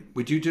 Catherine,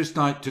 would you just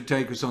like to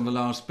take us on the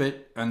last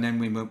bit, and then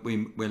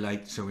we're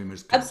late, so we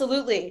must go.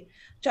 Absolutely.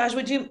 Josh,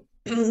 would you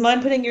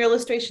mind putting your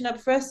illustration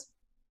up for us?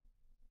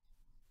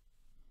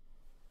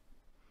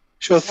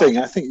 Sure thing.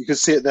 I think you can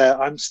see it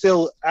there. I'm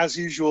still, as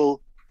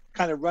usual,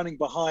 kind of running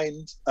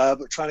behind,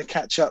 but trying to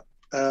catch up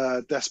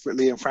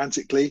desperately and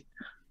frantically.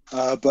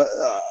 But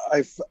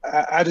I've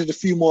added a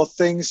few more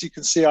things. You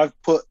can see I've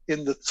put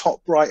in the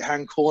top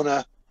right-hand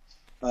corner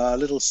a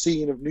little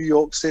scene of New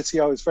York City.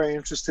 I was very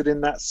interested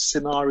in that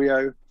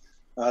scenario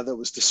that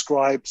was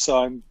described. So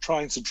I'm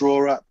trying to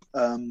draw up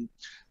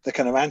the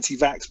kind of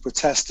anti-vax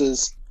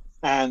protesters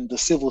and the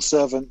civil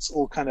servants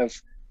all kind of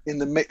in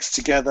the mix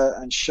together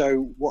and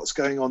show what's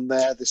going on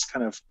there. This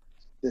kind of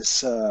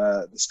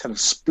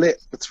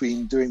split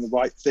between doing the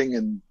right thing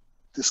and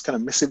this kind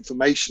of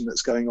misinformation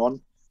that's going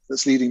on,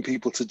 that's leading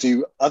people to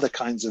do other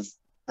kinds of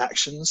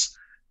actions.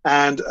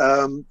 And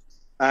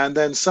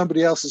then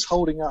somebody else is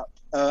holding up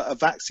a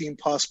vaccine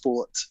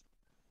passport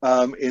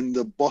in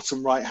the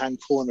bottom right-hand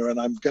corner,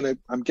 and I'm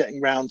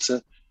getting round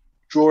to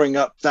drawing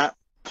up that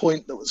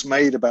point that was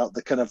made about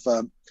the kind of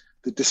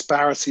the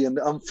disparity and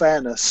the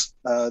unfairness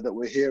that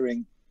we're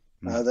hearing.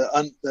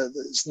 That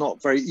it's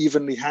not very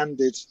evenly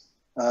handed,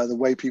 the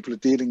way people are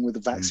dealing with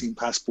the vaccine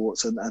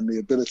passports and the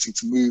ability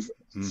to move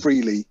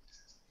freely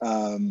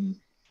and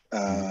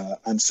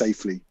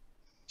safely.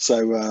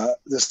 So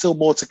there's still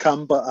more to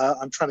come, but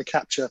I'm trying to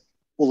capture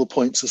all the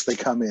points as they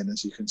come in,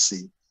 as you can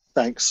see.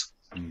 Thanks.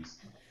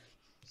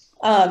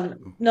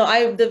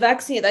 No, the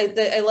vaccine,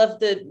 I love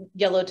the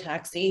yellow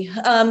taxi.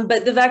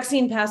 But the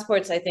vaccine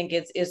passports, I think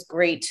is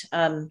great.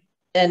 And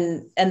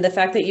the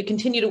fact that you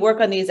continue to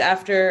work on these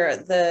after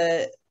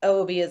the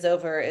OOB is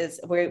over is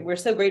we're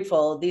so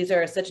grateful. These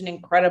are such an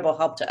incredible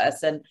help to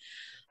us. And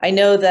I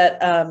know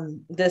that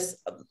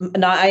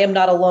I am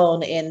not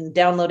alone in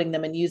downloading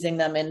them and using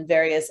them in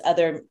various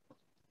other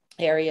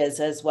areas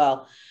as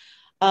well.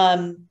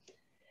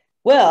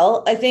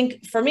 Well, I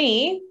think for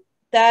me,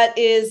 that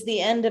is the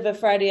end of a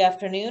Friday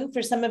afternoon.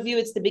 For some of you,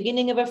 it's the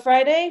beginning of a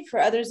Friday. For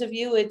others of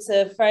you, it's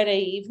a Friday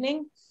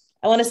evening.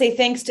 I want to say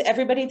thanks to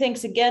everybody.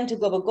 Thanks again to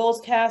Global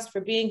Goals Cast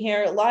for being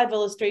here. Live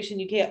Illustration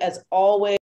UK, as always.